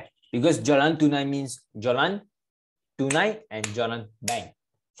don't care, because jalan tunai means jalan tunai and jalan bank,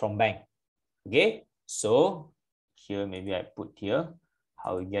 from bank. Okay. So here maybe I put here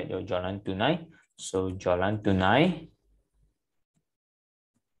how you get your jalan tunai. So jalan tunai,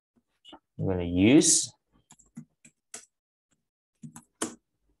 I'm going to use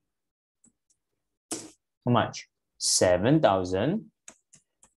how much? 7,000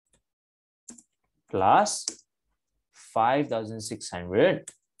 plus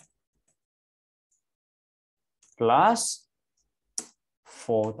 5,600 plus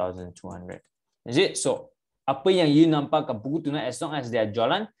 4,200. Is it? So apa yang you nampak kat buku tunai, as long as they are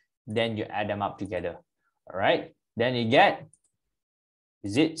jalan, then you add them up together. All right. Then you get,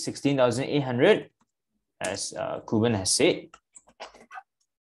 is it 16,800 as Kuben has said.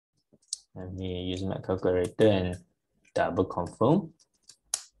 Let me use my calculator and double confirm.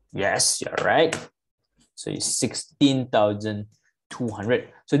 Yes, you're right. So it's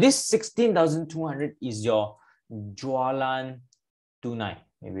 16,200. So this 16,200 is your jualan tunai.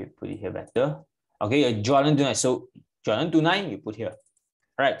 Maybe put it here better. Okay, your jualan tunai. So jualan tunai, you put here.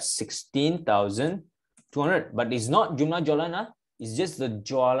 All right, 16,200. But it's not jumlah jualan. It's just the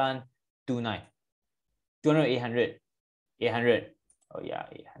jualan tunai. 200, 800. 800. Oh yeah,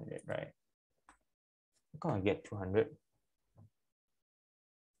 800, right? How come I get 200?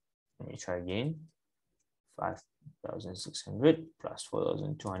 Let me try again. 5,600 plus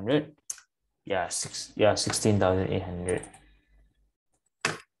 4,200. Yeah, 16,800.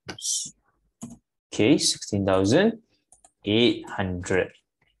 Okay, 16,800.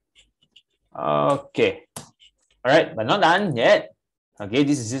 Okay. All right, but not done yet. Okay,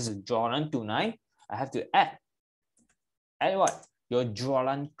 this is just a jualan tunai. I have to add. Add what? Your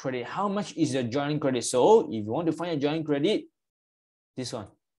jualan credit. How much is your jualan credit? So if you want to find your jualan credit, this one.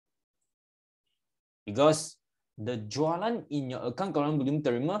 Because the jualan in your account kalau belum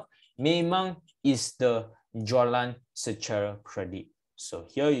terima memang is the jualan secara kredit. So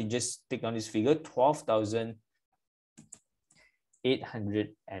here you just take on this figure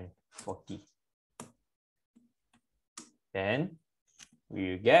 12,840. Then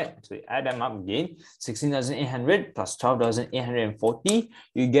you get, so you add them up again, 16,800 plus 12,840,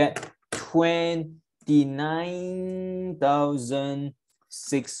 you get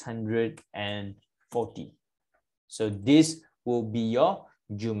 29,640. So this will be your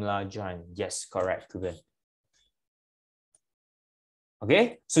jumlah jalan. Yes, correct, Kuben.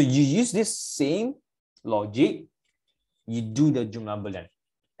 Okay, so you use this same logic, you do the jumlah bulan,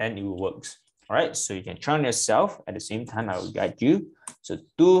 and it works. All right, so you can try on yourself. At the same time, I will guide you. So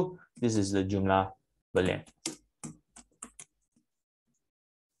 2, this is the jumlah bulan.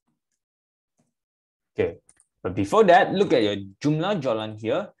 Okay, but before that, look at your jumlah jalan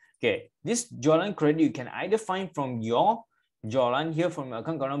here. Okay, this jalan credit you can either find from your jalan here from your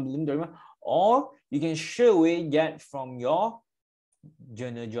account kalau belum terima, or you can straight away get from your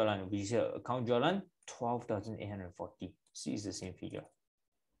journal jalan, which is your account jalan 12,840. See, it's the same figure.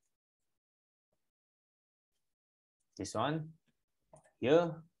 This one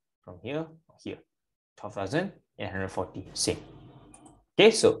here, from here, 12,840, same.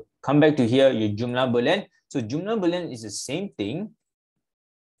 Okay, so come back to here, your jumlah bulan. So jumlah bulan is the same thing,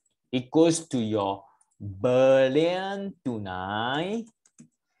 equals to your bulan tunai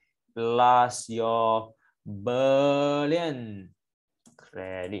plus your bulan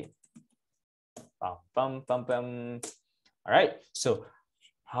credit. All right, so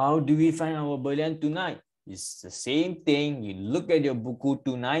how do we find our bulan tunai? It's the same thing. You look at your buku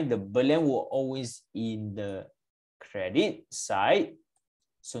tunai, the bulan will always in the credit side.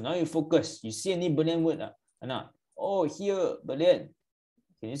 So now you focus. You see any bulan word or not? Oh, here, bulan.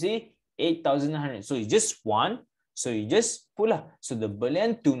 Can you see? 8,900. So it's just one. So you just pull up. So the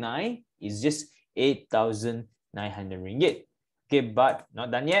bulan tunai is just 8,900 ringgit. Okay, but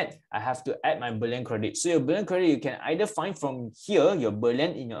not done yet. I have to add my bulan credit. So your bulan credit, you can either find from here, your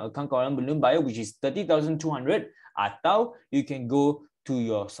bulan in your account column belum bayar, which is 30,200, atau you can go to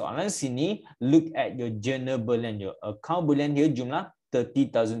your soalan sini, look at your journal bulan, your account bulan here, jumlah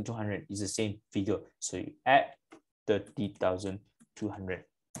 30,200 is the same figure. So you add 30,200.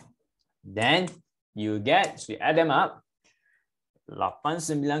 Then you get, so you add them up,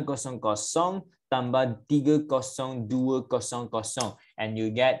 8900 tambah 30200 and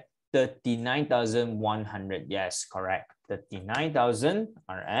you get 39,100. Yes, correct. 39,000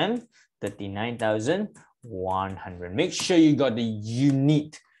 RM, 39,100. Make sure you got the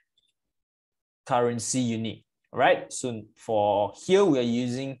unit, currency unit, right? So for here, we are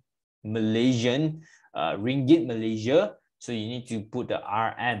using Malaysian, ringgit Malaysia. So you need to put the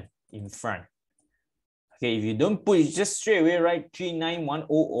RM in front. Okay, if you don't put it, just straight away write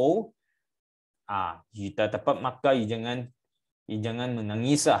 39100. You tak dapat maka, you jangan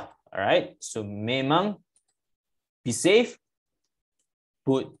menangis lah. Alright, so memang be safe,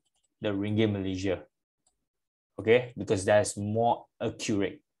 put the ringgit Malaysia. Okay, because that's more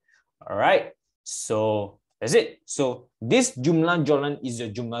accurate. Alright, so that's it. So this jumlah jualan is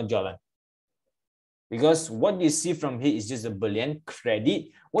your jumlah jualan. Because what you see from here is just a belian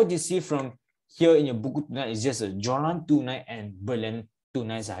credit. What you see from here in your buku tunai is just a jualan tunai and belian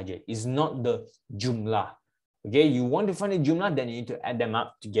tunai sahaja. It's not the jumlah. Okay, you want to find the jumlah, then you need to add them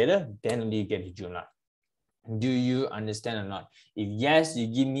up together, then only you get the jumlah. Do you understand or not? If yes, you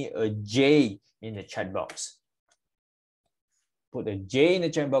give me a J in the chat box. Put a J in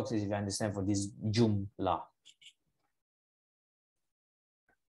the chat box if you understand for this jumlah.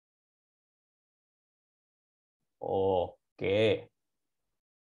 Okay.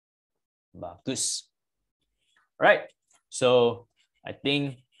 Bagus. All right. So I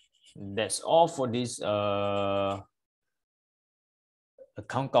think that's all for this account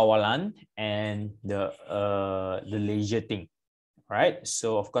kawalan and the leisure thing. All right.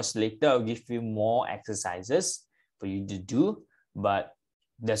 So of course later I'll give you more exercises for you to do, but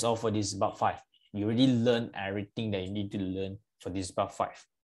that's all for this bab 5. You already learned everything that you need to learn for this bab 5.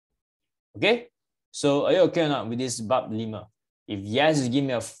 Okay. So are you okay or not with this bab 5? If yes, give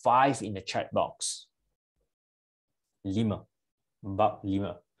me a 5 in the chat box. 5. Bab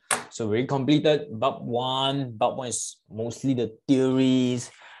 5. So we completed bab 1. Bab 1 is mostly the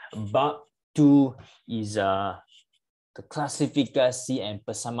theories. Bab 2 is the classifikasi and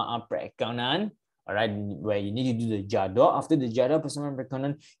persamaan perakaunan. All right, where you need to do the jadual. After the jadual persamaan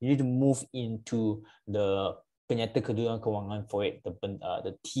perakaunan, you need to move into the penyata kedudukan kewangan for it,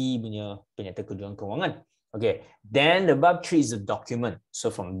 the T punya penyata kedudukan kewangan. Okay, then the bab 3 is the document. So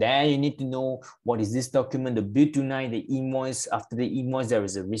from there, you need to know what is this document, the bill tunai, the invoice. After the invoice, there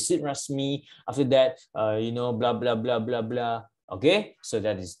is a receipt rasmi. After that, blah, blah, blah, blah, blah. Okay, so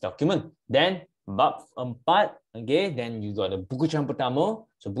that is document. Then bab 4, okay, then you got the buku campur pertama.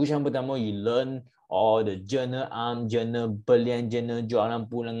 So buku campur pertama, you learn all the journal, journal, belian, journal, jualan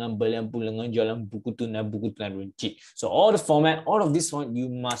pulangan, belian pulangan, jualan buku tunai runcit. So all the format, all of this one,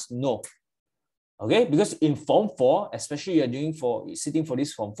 you must know. Okay, because in Form 4, especially you're sitting for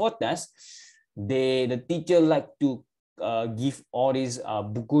this Form 4 test, the teacher like to give all these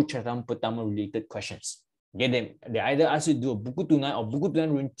buku catatan pertama related questions. Okay, they either ask you to do a buku tunai or buku tunai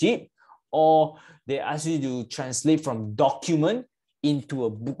runcit, or they ask you to translate from document into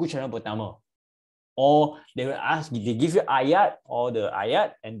a buku catatan pertama. Or they give you ayat or the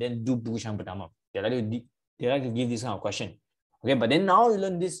ayat and then do buku catatan pertama. They like to give this kind of question. Okay, but then now you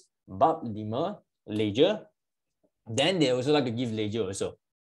learn this bab 5. Lejar, then they also like to give lejar also.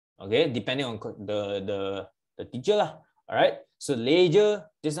 Okay, depending on the teacher lah. All right, so lejar,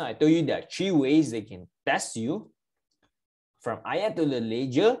 just now I told you there are 3 ways they can test you: from ayat to the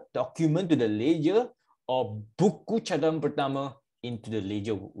lejar, document to the lejar, or buku catatan pertama into the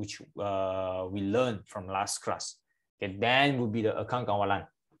lejar, which we learned from last class. Okay, then will be the account kawalan.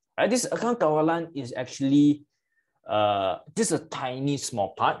 All right, this account kawalan is actually just a tiny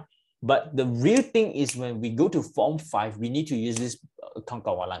small part. But the real thing is when we go to Form 5, we need to use this account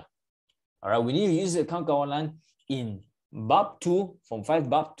kawalan. All right, we need to use the account kawalan in bab 2, Form 5,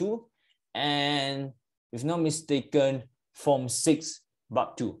 bab 2, and if not mistaken, Form 6,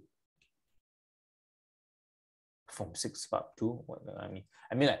 bab 2. Form 6, bab 2, what do I mean?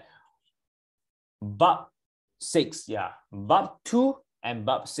 I mean like bab 6, yeah, bab 2 and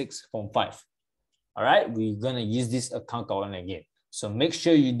bab 6, Form 5. All right, we're gonna use this account kawalan again. So make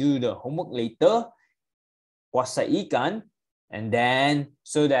sure you do the homework later, kuasaikan, and then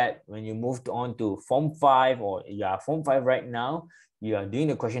so that when you move on to Form 5 or you are Form 5 right now, you are doing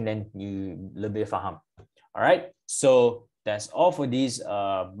the question, then you lebih faham. All right, so that's all for this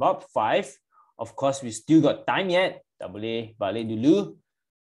bab 5. Of course, we still got time yet. Tak boleh balik dulu.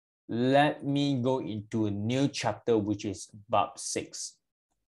 Let me go into a new chapter, which is bab 6.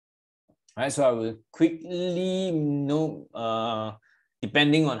 All right, so I will quickly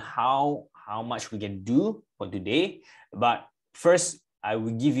depending on how much we can do for today. But first, I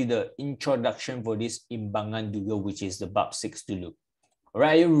will give you the introduction for this imbangan juga, which is the bab 6 dulu. All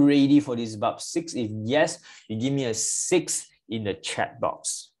right, are you ready for this bab 6? If yes, you give me a 6 in the chat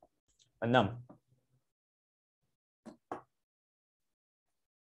box. 6.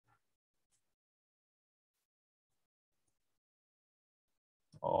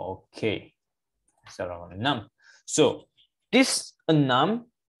 Okay. Salah 6. So, this 6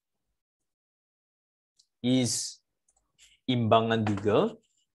 is imbangan duga.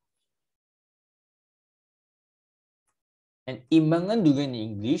 And imbangan duga in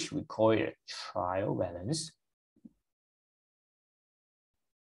English, we call it a trial balance.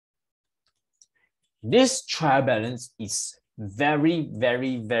 This trial balance is very,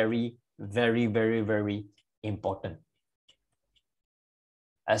 very, very, very, very, very important.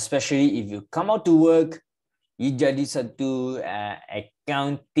 Especially if you come out to work, you jadi satu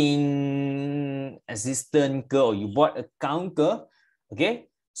accounting assistant ke, or you buat account ke, okay?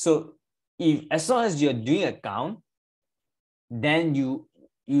 So as long as you're doing account, then you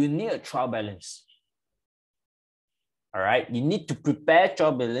need a trial balance. All right, you need to prepare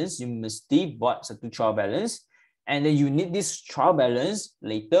trial balance. You mesti buat satu trial balance, and then you need this trial balance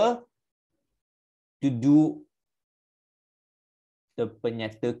later to do the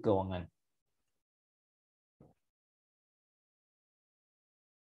penyata kewangan.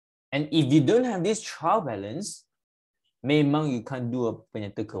 And if you don't have this trial balance, memang you can't do a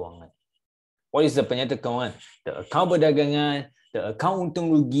penyata kewangan. What is the penyata kewangan? The account perdagangan, the account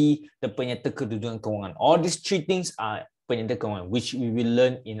untung rugi, the penyata kedudukan kewangan. All these 3 things are penyata kewangan, which we will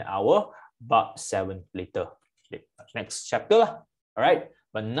learn in our bab 7 later. Next chapter lah. All right.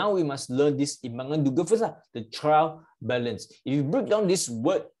 But now we must learn this imbangan duga first lah, the trial balance. If you break down this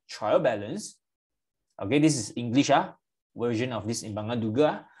word trial balance, okay, this is English version of this imbangan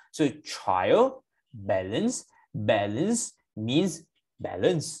duga. So trial balance, balance means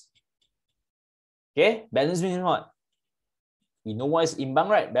balance. Okay, balance means what? You know what is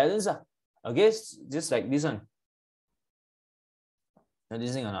imbang, right? Balance Okay, just like this one. Now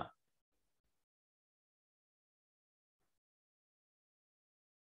this thing or not?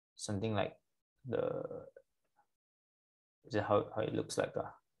 Something like is it how it looks like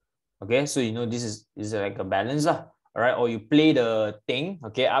okay, so you know this is like a balance all right, or you play the thing,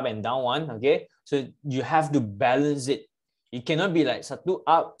 okay, up and down one, okay, so you have to balance it. It cannot be like satu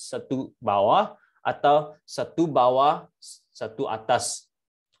up, satu bawah, atau satu bawah, satu atas,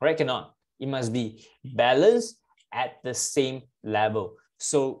 right? Cannot. It must be balanced at the same level.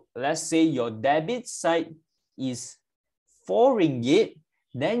 So let's say your debit side is 4 ringgit,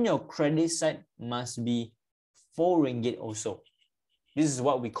 then your credit side must be 4 ringgit also. This is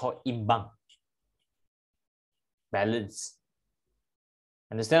what we call imbang. Balance.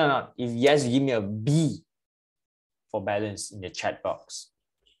 Understand or not? If yes, give me a B for balance in the chat box.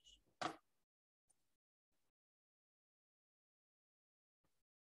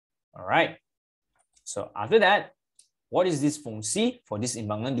 All right. So after that, what is this fungsi for this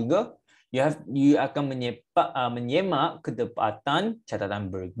imbangan juga? You akan menyemak ketepatan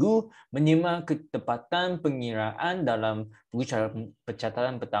catatan bergu, menyemak ketepatan pengiraan dalam buku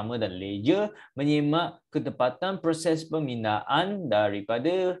catatan pertama dan lejar, menyemak ketepatan proses pemindahan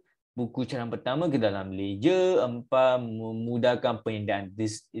daripada buku catatan pertama ke dalam lejar. 4, memudahkan penyediaan.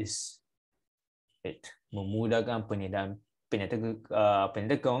 This is it. Memudahkan penyediaan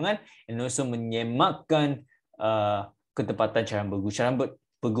penyata kewangan, and also menyemakkan ketepatan cadangan bergu. Cadangan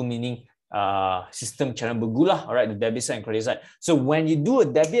bergu meaning sistem cadangan bergu lah, alright, the debit side and credit side. So when you do a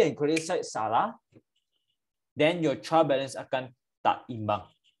debit and credit side salah, then your trial balance akan tak imbang.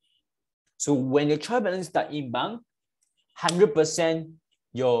 So when your trial balance tak imbang, 100%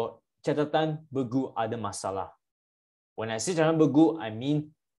 your catatan bergu ada masalah. When I say catatan bergu, I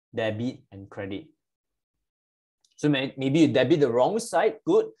mean debit and credit. So maybe you debit the wrong side,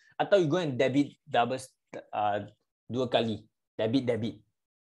 good, atau you go and debit double 2 kali, debit.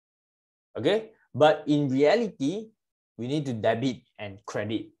 Okay, but in reality, we need to debit and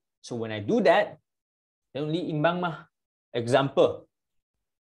credit. So when I do that, then only imbang mah. Example,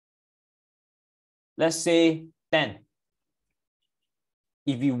 let's say 10.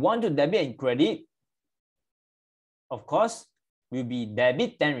 If you want to debit and credit, of course, will be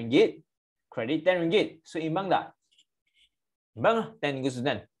debit 10 ringgit, credit 10 ringgit. So imbang tak? Imbang lah, 10 equals to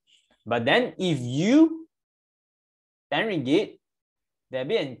 10. But then if you 10 ringgit,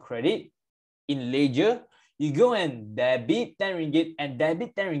 debit and credit in lejar, you go and debit 10 ringgit and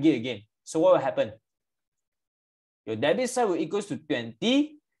debit 10 ringgit again. So what will happen? Your debit side will equals to 20,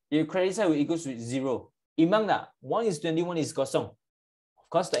 your credit side will equals to 0. Imbang tak? 1 is 20, 1 is kosong. Of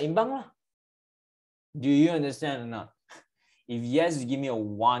course, tak imbang lah. Do you understand or not? If yes, give me a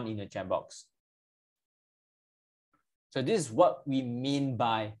 1 in the chat box. So this is what we mean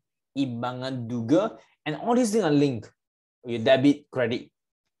by imbangan duga, and all these things are linked. Your debit, credit,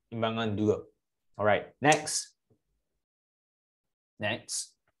 imbangan duga. All right, next.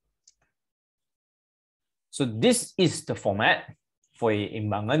 Next. So this is the format for a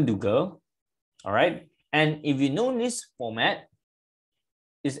imbangan duga. All right, and if you know this format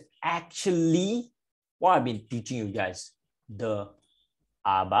is actually what I've been teaching you guys, the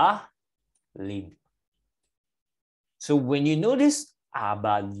aba lim. So when you know this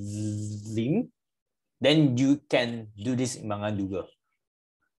aba lim, then you can do this imbangan duga.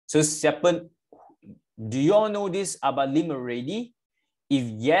 So siapa, do you all know this aba lim already? If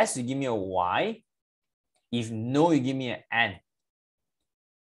yes, you give me a Y. If no, you give me an N.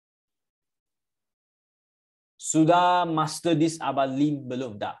 Sudah master this aba lim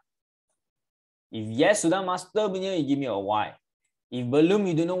belum dah? If yes, sudah master punya, you give me a Y. If belum,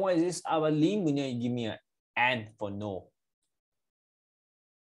 you don't know what is this aba lim punya, you give me an N for no.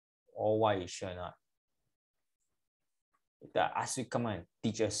 Or why you sure not? I ask you, come on,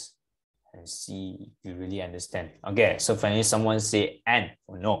 teach us and see if you really understand. Okay, so finally someone say N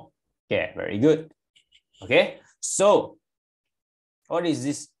for no. Okay, very good. Okay, so what is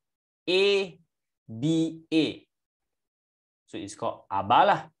this? A, B, A. So it's called aba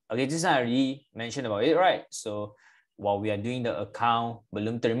lah. Okay, just I already mentioned about it, right? So while we are doing the account,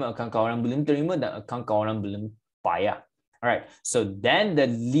 belum terima account kawan belum terima, dan account kawan belum bayar. All right, so then the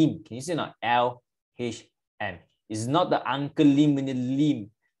lim, can you see not? L, H, M. It's not the Uncle Lim in the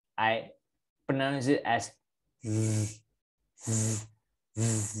lim. I pronounce it as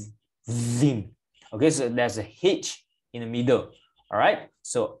lim. Okay, so there's a H in the middle. All right,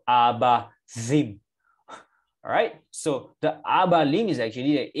 so aba lim. All right, so the aba lim is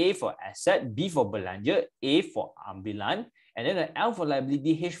actually the A for asset, B for belanja, A for ambilan, and then the L for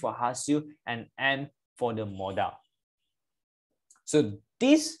liability, H for hasil, and M for the modal. So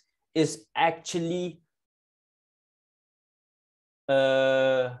this is actually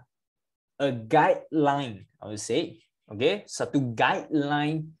a guideline, I would say. Okay, satu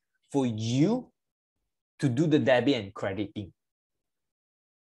guideline for you to do the debit and crediting.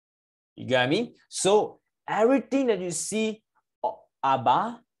 You get what I mean? So everything that you see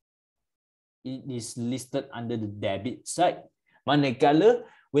aba, it is listed under the debit side. Manakala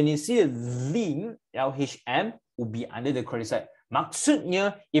when you see the lim, LHM, will be under the credit side.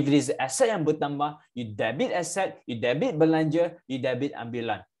 Maksudnya, if it is asset yang bertambah, you debit asset, you debit belanja, you debit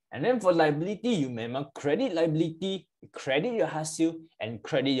ambilan. And then for liability, you memang credit liability, credit your hasil, and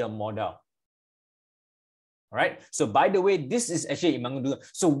credit your modal. All right. So by the way, this is actually imbangan duga.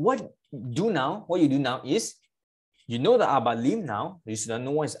 So what you do now is, you know the aba lim now. You should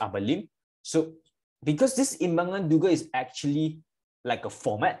know what is aba lim. So because this imbangan duga is actually like a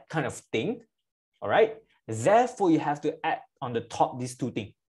format kind of thing, all right. Therefore, you have to add on the top these two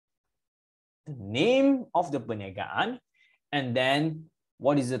things: the name of the perniagaan, and then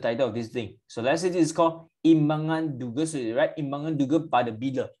what is the title of this thing. So let's say this is called imbangan duga. So you write imbangan duga pada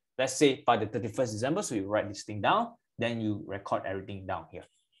bila. Let's say pada 31st December. So you write this thing down, then you record everything down here.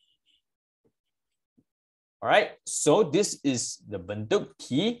 All right. So this is the bentuk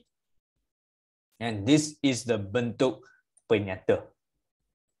T, and this is the bentuk penyata.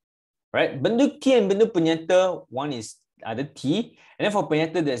 Right? Bentuk T and bentuk penyata, one is ada T, and then for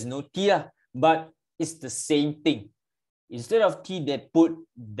penyata there's no T lah, but it's the same thing. Instead of T, they put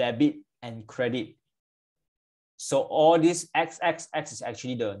debit and credit. So all this X is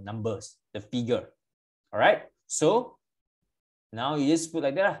actually the numbers, the figure. All right. So now you just put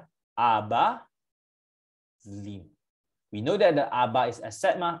like that, aba lim. We know that the aba is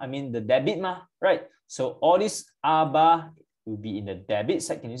asset mah, I mean the debit mah, right? So all this aba will be in the debit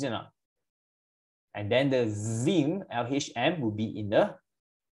side. Can you see now? And then the lim, LHM, will be in the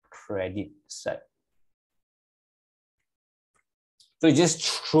credit side. So just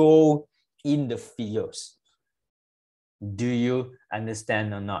throw in the figures. Do you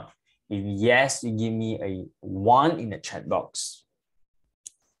understand or not? If yes, you give me a 1 in the chat box.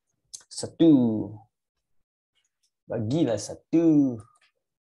 Satu. Bagilah satu.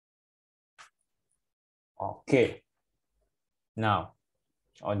 Okay. Now,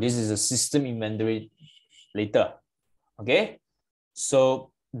 this is a system inventory later. Okay.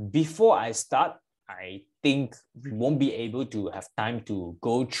 So before I start, I think we won't be able to have time to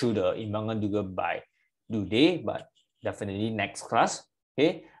go through the imbangan duga by today, but definitely next class.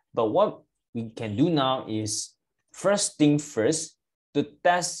 Okay. But what we can do now is, first thing first, to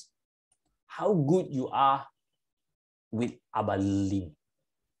test how good you are with aba lim.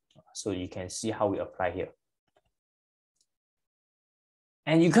 So you can see how we apply here.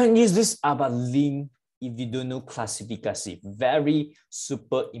 And you can use this aba lim if you don't know klasifikasi. Very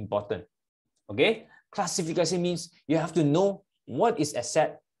super important. Okay, klasifikasi means you have to know what is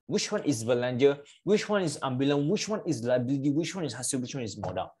asset, which one is belanja, which one is ambilan, which one is liability, which one is hasil, which one is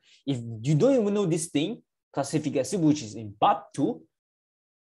modal. If you don't even know this thing, klasifikasi, which is in bab 2,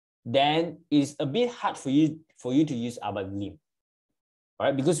 then it's a bit hard for you to use abad lim. All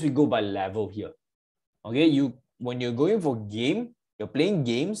right, because we go by level here. Okay, when you're going for game, you're playing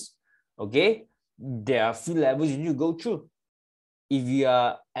games. Okay, there are a few levels you need to go through. If you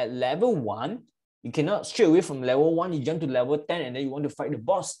are at level 1, you cannot straight away from level 1, you jump to level 10 and then you want to fight the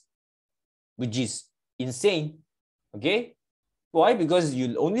boss, which is insane. Okay, why? Because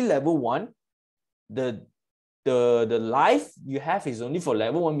you only level 1. The life you have is only for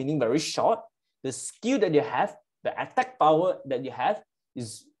level 1, meaning very short. The skill that you have, the attack power that you have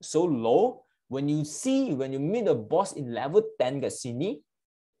is so low. When you meet the boss in level 10 kat sini,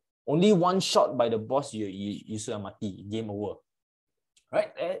 only one shot by the boss, you sudah mati, game over.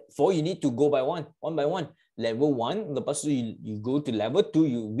 Right? For you need to go by one by one. Level 1, lepas tu you go to level 2,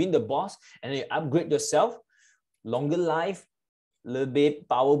 you win the boss, and then you upgrade yourself, longer life, lebih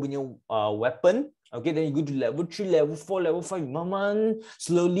power punya weapon. Okay, then you go to level 3, level 4, level 5, maman,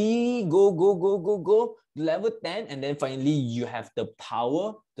 slowly go, level 10, and then finally you have the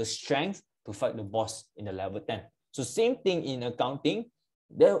power, the strength to fight the boss in the level 10. So same thing in accounting.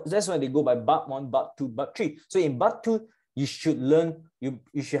 That's why they go by bab 1, bab 2, bab 3. So in bab 2, you should learn, you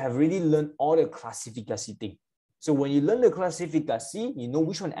should have really learned all the klasifikasi thing. So when you learn the klasifikasi, you know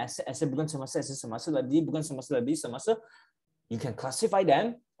which one asset bukan semasa, asset semasa, liability bukan semasa, liability semasa. You can classify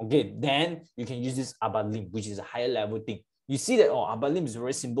them. Okay, then you can use this abad lim, which is a higher level thing. You see that, oh, abad lim is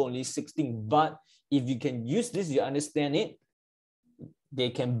very simple, only 16. But if you can use this, you understand it, they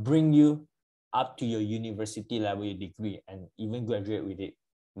can bring you up to your university level, your degree, and even graduate with it,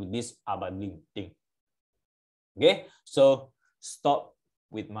 with this abad lim thing. Okay, so stop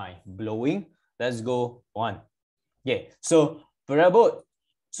with my blowing. Let's go on. Okay, so perabot.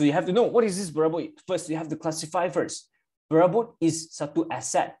 So you have to know what is this perabot. First, you have to classify first. Perabot is satu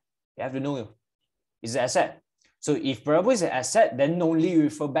asset. You have to know it's an asset. So if perabot is an asset, then only you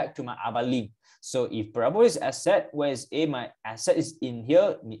refer back to my abad lim. So if perabot is asset, where is A? My asset is in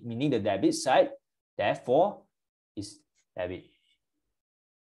here, meaning the debit side. Therefore, is debit.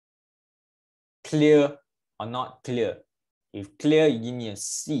 Clear or not clear? If clear, you give me a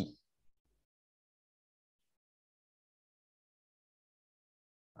C.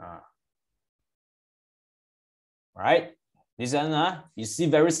 Right? This one, you see,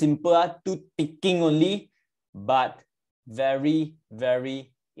 very simple, 2 ticking only, but very, very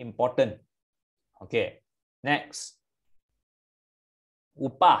important. Okay, next.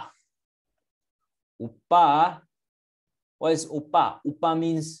 Upah. Upah. What is upah? Upah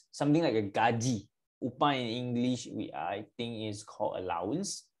means something like a gaji. Upah in English, I think is called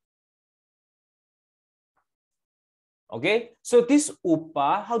allowance. Okay, so this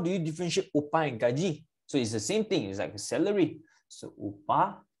upah, how do you differentiate upah and gaji? So it's the same thing, it's like a salary. So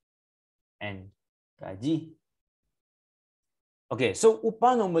upah and gaji. Okay, so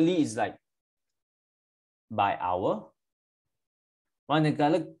upah normally is like by hour.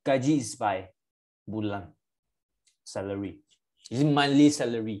 Manakala gaji is by bulan, salary. It's monthly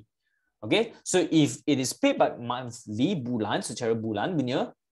salary. Okay, so if it is paid by monthly, bulan, secara bulan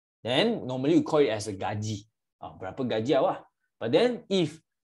punya, then normally you call it as a gaji. Berapa gaji awak? But then if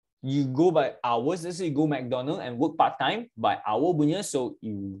you go by hours, let's say you go McDonald's and work part-time by hour punya, so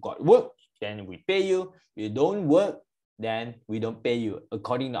you got work, then we pay you. You don't work, then we don't pay you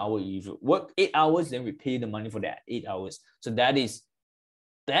according to our. If you work 8 hours, then we pay you the money for that 8 hours. So that is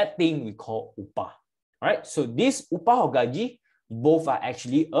that thing we call upah. All right. So this upah or gaji, both are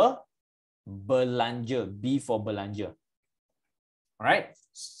actually a belanja. B for belanja. All right.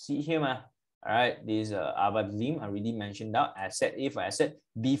 See here, ma. All right, this abad lim, I already mentioned that. Asset A for asset,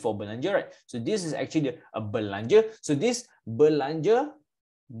 B for belanja, right? So this is actually a belanja. So this belanja,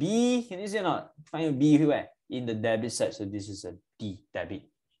 B, can you see or not? Find a B where? In the debit side. So this is a D, debit.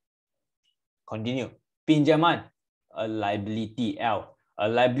 Continue. Pinjaman, a liability, L. A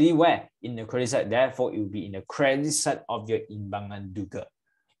liability where? In the credit side. Therefore, it will be in the credit side of your imbangan juga.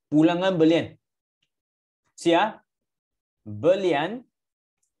 Pulangan belian. See ya? Belian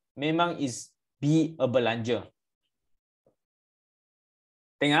memang is be a belanja.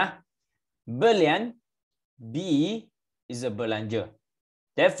 Tengah, belian B is a belanja.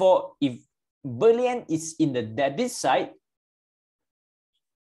 Therefore, if belian is in the debit side,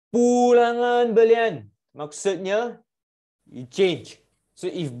 pulangan belian, maksudnya you change. So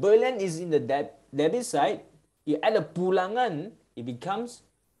if belian is in the debit side, you add a pulangan, it becomes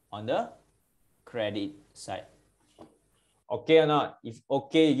on the credit side. Okay or not? If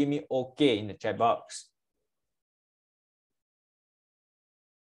okay, give me okay in the chat box.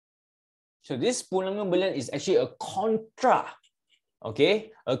 So this pulangan belian is actually a contra. Okay,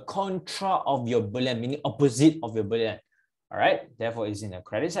 a contra of your belian, meaning opposite of your belian. All right, therefore it's in the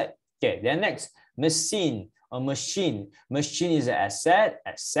credit side. Okay, then next, machine or machine. Machine is an asset.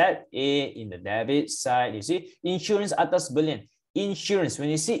 Asset A in the debit side. You see, insurance atas belian. Insurance.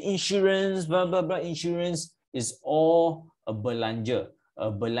 When you see insurance, blah blah blah, insurance is all a belanja. A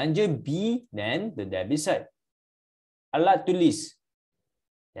belanja B, then the debit side. Alat tulis.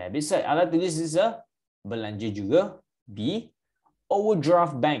 Debit side. Alat tulis is a belanja juga. B.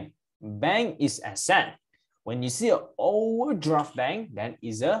 Overdraft bank. Bank is asset. When you see an overdraft bank, then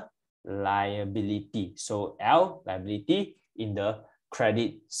is a liability. So L, liability in the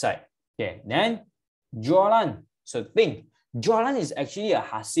credit side. Okay, then jualan. So think, jualan is actually a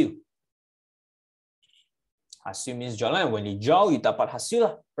hasil. Hasil means jualan. When you jual, you dapat hasil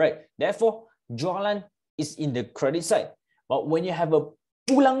lah, right? Therefore, jualan is in the credit side. But when you have a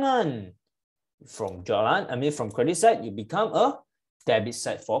pulangan from jualan, from credit side, you become a debit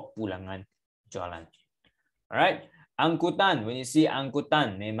side for pulangan jualan. Alright, angkutan. When you see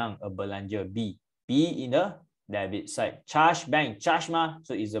angkutan, memang a belanja B. B in the debit side. Charge bank, charge mah,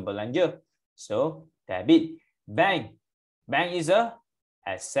 so is a belanja. So debit. Bank. Bank is a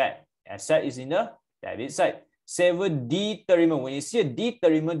asset. Asset is in the debit side. Saver diterima. When you see a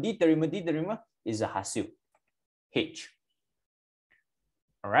diterima is a hasil. H.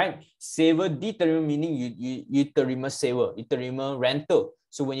 Alright, saver diterima meaning you terima sewa, you terima rental.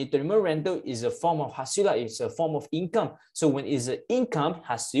 So when you terima rental is a form of hasil, it's a form of income. So when it's an income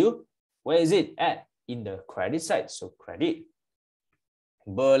hasil, where is it at? In the credit side. So credit.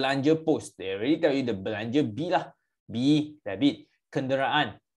 Belanja pos. They already tell you the belanja B lah. B debit.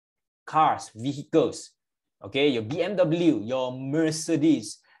 Kenderaan, cars, vehicles. Okay, your BMW, your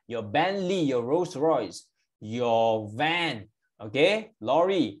Mercedes, your Bentley, your Rolls Royce, your van. Okay,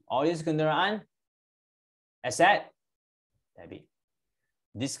 lorry, all these kenderaan, asset, debit.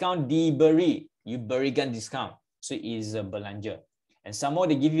 Discount diberi, you berikan discount. So it is a belanja. And some more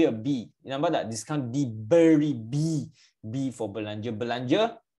they give you a B. Nampak tak? Discount diberi B. B for belanja.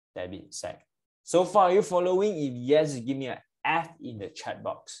 Belanja, debit side. So far, are you following? If yes, give me an F in the chat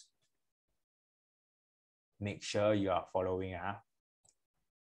box. Make sure you are following.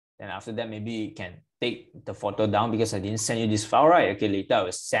 Then after that, maybe you can take the photo down because I didn't send you this file, right? Okay, later I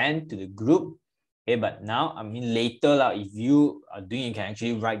will send to the group. Okay, but now, later, if you are doing, you can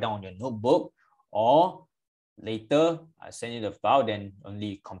actually write down on your notebook, or later I send you the file, then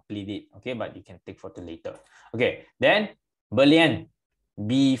only complete it. Okay, but you can take photo later. Okay, then belian,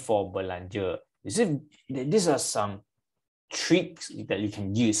 B for belanja. You see, these are some tricks that you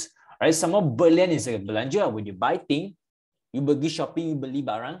can use. Right? Some more belian is a belanja. When you buy thing, you pergi shopping, you beli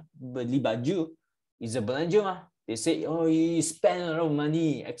barang, beli baju, is a belanja mah. They say, oh, you spend a lot of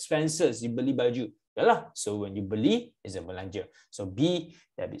money, expenses, you beli baju. Yalah. So when you beli, is a belanja. So B,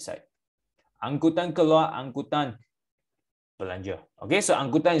 debit side. Angkutan keluar, angkutan belanja. Okay, so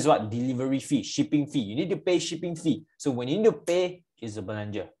angkutan is what? Delivery fee, shipping fee. You need to pay shipping fee. So when you need to pay, is a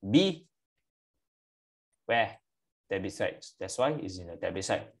belanja. B, where? Debit side. That's why it's in the debit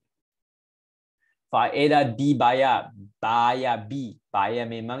side. Faedah dibayar, bayar B. Bayar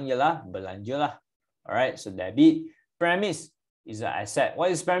memang ialah belanja lah. Alright, so debit. Premise is an asset. What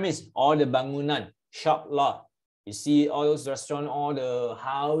is premise? All the bangunan, shop lot. You see all those restaurants, all the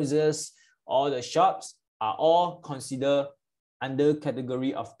houses, all the shops are all considered under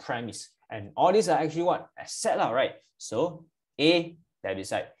category of premise. And all these are actually what? Asset lah, right? So A,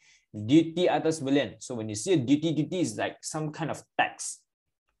 debit side. Duty atas belian. So when you see a duty is like some kind of tax.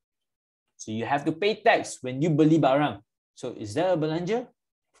 So you have to pay tax when you beli barang. So is that a belanja?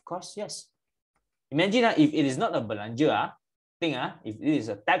 Of course, yes. Imagine if it is not a belanja, if it is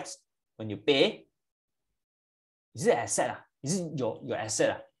a tax when you pay, is it asset? Is it your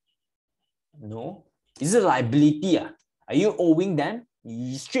asset? No. Is it liability? Are you owing them?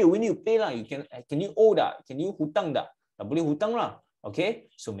 You straight away need to pay lah. Can you owe that? Can you hutang that? Tak boleh hutang lah. Okay,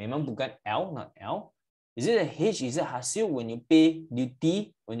 so memang bukan L, not L. Is it a H? Is it hasil when you pay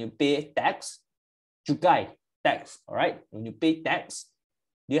duty, when you pay tax? Cukai, tax, all right? When you pay tax,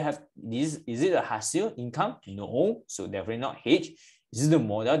 do you have this? Is it a hasil income? No, so definitely not H. Is it the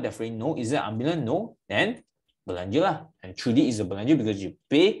modal? Definitely no. Is it ambilan? No. Then belanja lah. And truly is a belanja because you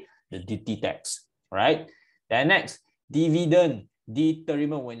pay the duty tax, right? Then next, dividend,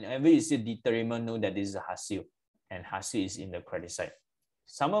 diterima. Whenever you see diterima, know that this is a hasil, and hasil is in the credit side.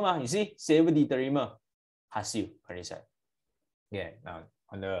 Sama mah, you see, saver diterima. Hasil, credit side. Yeah, now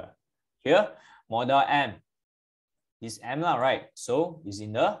on the Here, modal M. This M lah, right? So it's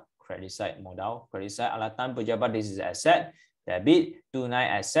in the credit side. Modal, credit side, alatan pejabat, this is asset. Debit, tunai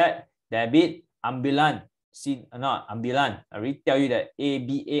asset. Debit, ambilan. See, not ambilan. I already tell you that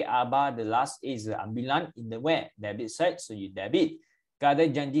ABA, ABA, the last A is the ambilan in the where? Debit side, so you debit. Kada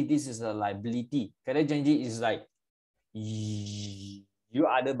janji, this is a liability. Kada janji is like, you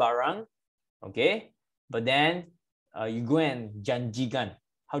ada barang, okay? But then you go and janjikan.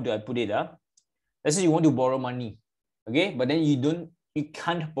 How do I put it? Let's say you want to borrow money. Okay, but then you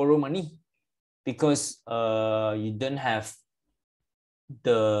can't borrow money because you don't have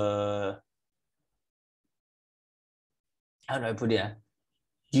the, how do I put it?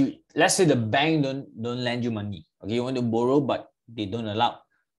 Let's say the bank don't lend you money. Okay, you want to borrow, but they don't allow.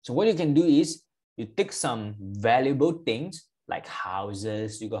 So what you can do is you take some valuable things like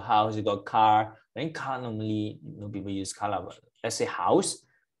houses. You got house, you got car. Then car normally people use car, but let's say house.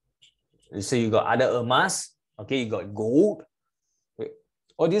 So you got other emas. Okay, you got gold,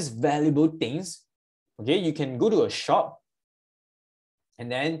 all these valuable things. Okay, you can go to a shop and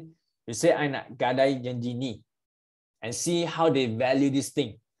then you say, I nak gadai janji ni, and see how they value this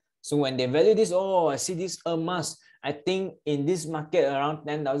thing. So when they value this, oh, I see this emas, I think in this market around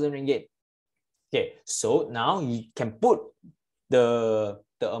 10,000 ringgit. Okay, so now you can put the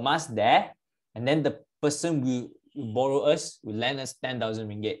emas there, and then the person will borrow us, will lend us 10,000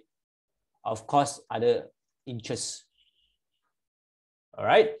 ringgit. Of course, other interest. All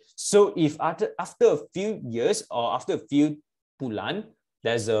right. So if after a few years or after a few bulan,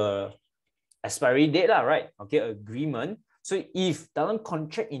 there's a expiry date lah, right? Okay, agreement. So if dalam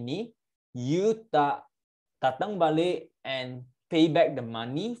contract ini you tak datang balik and pay back the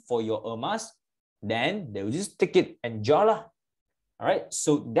money for your emas, then they will just take it and jual lah. All right.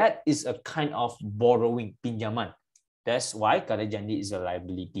 So that is a kind of borrowing, pinjaman. That's why kada janji is a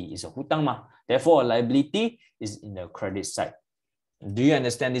liability, is a hutang mah. Therefore, a liability is in the credit side. Do you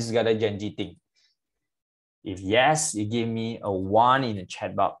understand this kada janji thing? If yes, you give me a 1 in the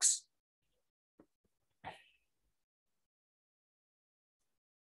chat box.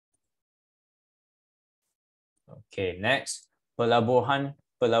 Okay, next, pelaburan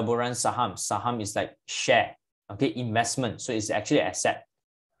saham. Saham is like share. Okay, investment. So it's actually asset.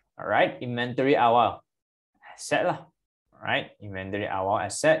 All right, inventory awal. Asset lah. Right, inventory awal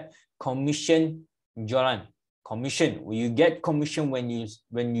asset. Commission jualan. Commission, you get commission when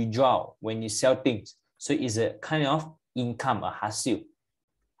you jual, when you sell things. So it's a kind of income, a hasil.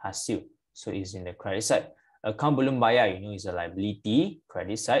 So it's in the credit side. Account belum bayar, you know, is a liability.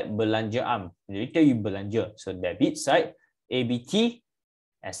 Credit side. Belanjaan, they tell you belanja. So debit side. ABT,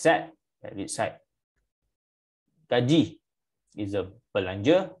 asset. Debit side. Gaji is a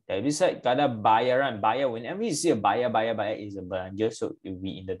belanja. Debit side. Kada bayaran, bayar. Whenever you see a bayar is a belanja. So it will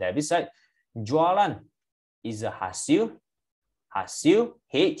be in the debit side. Jualan is a hasil. Hasil,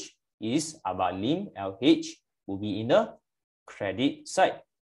 H is abalim, LH will be in the credit side.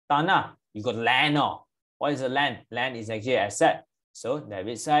 Tanah, you got land. What is a land? Land is actually an asset. So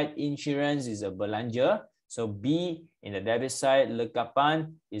debit side. Insurance is a belanja. So B in the debit side.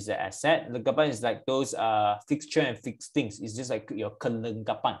 Lengkapan is the asset. Lengkapan is like those fixture and fixed things. It's just like your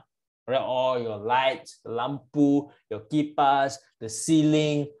kelengkapan. Right? All your lights, lampu, your kipas, the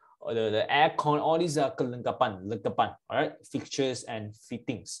ceiling, or the aircon, all these are kelengkapan, all right, fixtures and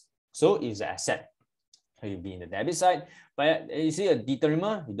fittings. So it's an asset. So you'll be in the debit side. But you see a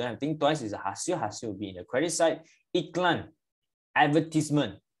determiner, you don't have to think twice, it's a hasil. Hasil will be in the credit side. Iklan,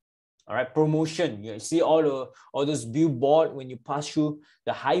 advertisement, all right, promotion. You see all those billboard when you pass through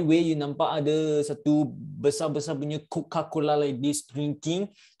the highway, you nampak ada satu besar-besar punya Coca-Cola like this drinking.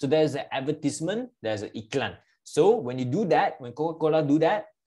 So there's an advertisement, there's an iklan. So when you do that, when Coca-Cola do that,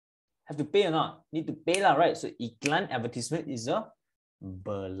 have to pay or not? Need to pay lah, right? So iklan, advertisement is a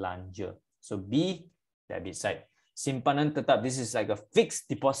belanja. So B, debit side. Simpanan tetap, this is like a fixed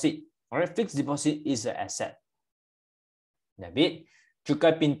deposit. All right, fixed deposit is an asset. Debit.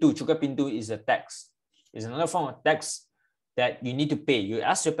 Cukai pintu. Cukai pintu is a tax. It's another form of tax that you need to pay. You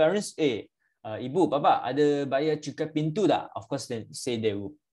ask your parents, ibu, bapa, ada bayar cukai pintu tak? Of course, they say they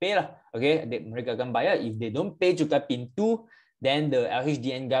will pay lah. Okay, mereka akan bayar. If they don't pay cukai pintu, then the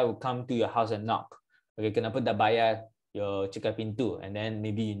LHDN guy will come to your house and knock. Okay, kenapa dah bayar your cukai pintu? And then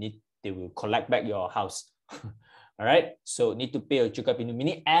maybe they will collect back your house. Alright, so need to pay your cukai pintu.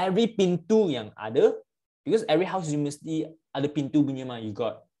 Meaning every pintu yang ada, because every house you mesti ada pintu punya mah. You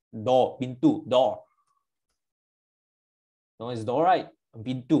got door, pintu, door. No, it's door, right?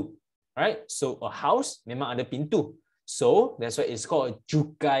 Pintu. Alright, so a house memang ada pintu. So that's why it's called a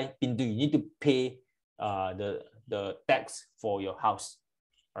cukai pintu. You need to pay the tax for your house.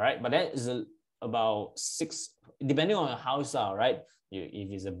 All right, but that is about 6, depending on your house, right?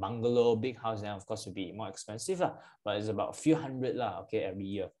 If it's a bungalow, big house, then of course it'll be more expensive, but it's about a few hundred, okay, every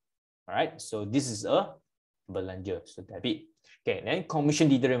year. All right, so this is a belanja, so debit. Okay, then commission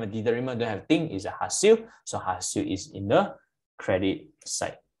diterima. Diterima don't have thing, is a hasil, so hasil is in the credit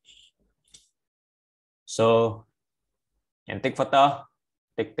side. So, and take photo,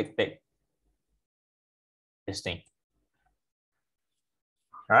 take this thing.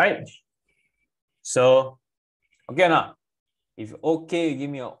 All right. So, okay now. If okay, you give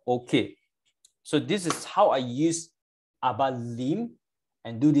me an okay. So this is how I use abalim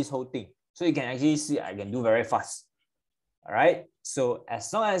and do this whole thing. So you can actually see I can do very fast. All right. So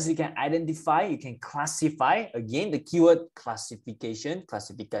as long as you can identify, you can classify. Again, the keyword classification,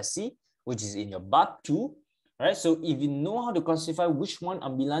 classifikasi, which is in your bab 2. All right. So if you know how to classify which one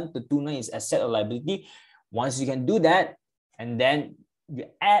ambilan tertunai is asset or liability, once you can do that, and then you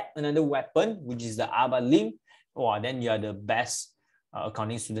add another weapon, which is the abalim, oh, then you are the best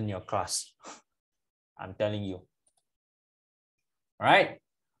accounting student in your class. I'm telling you. All right.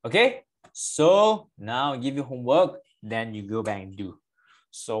 Okay. So now I give you homework, then you go back and do.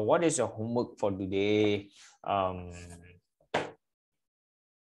 So what is your homework for today? Let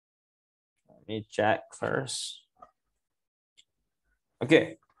me check first.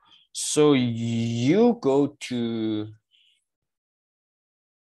 Okay. So you go to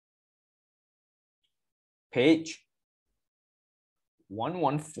page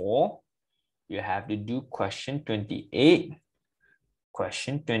 114. You have to do question 28,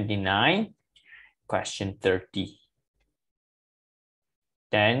 question 29, question 30.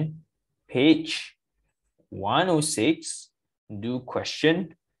 Then page 106, do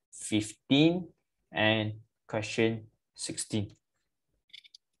question 15 and question 16.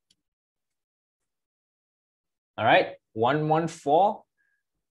 All right, 114,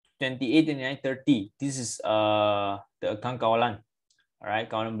 28, 29, 30. This is the account kawalan. All right,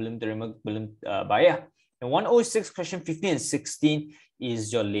 kawalan belum terima, belum bayar. And 106, question 15 and 16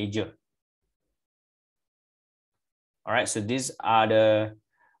 is your ledger. All right, so these are the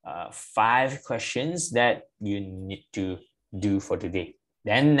 5 questions that you need to do for today.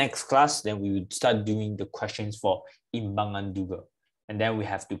 Then next class, then we would start doing the questions for imbangan duga. And then we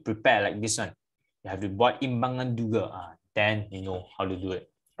have to prepare like this one. You have to buat imbangan duga. Then you know how to do it.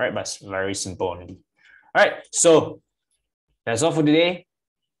 All right, but it's very simple only. All right, so that's all for today.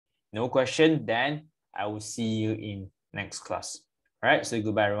 No question, then I will see you in next class. All right, so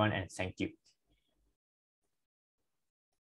goodbye everyone and thank you.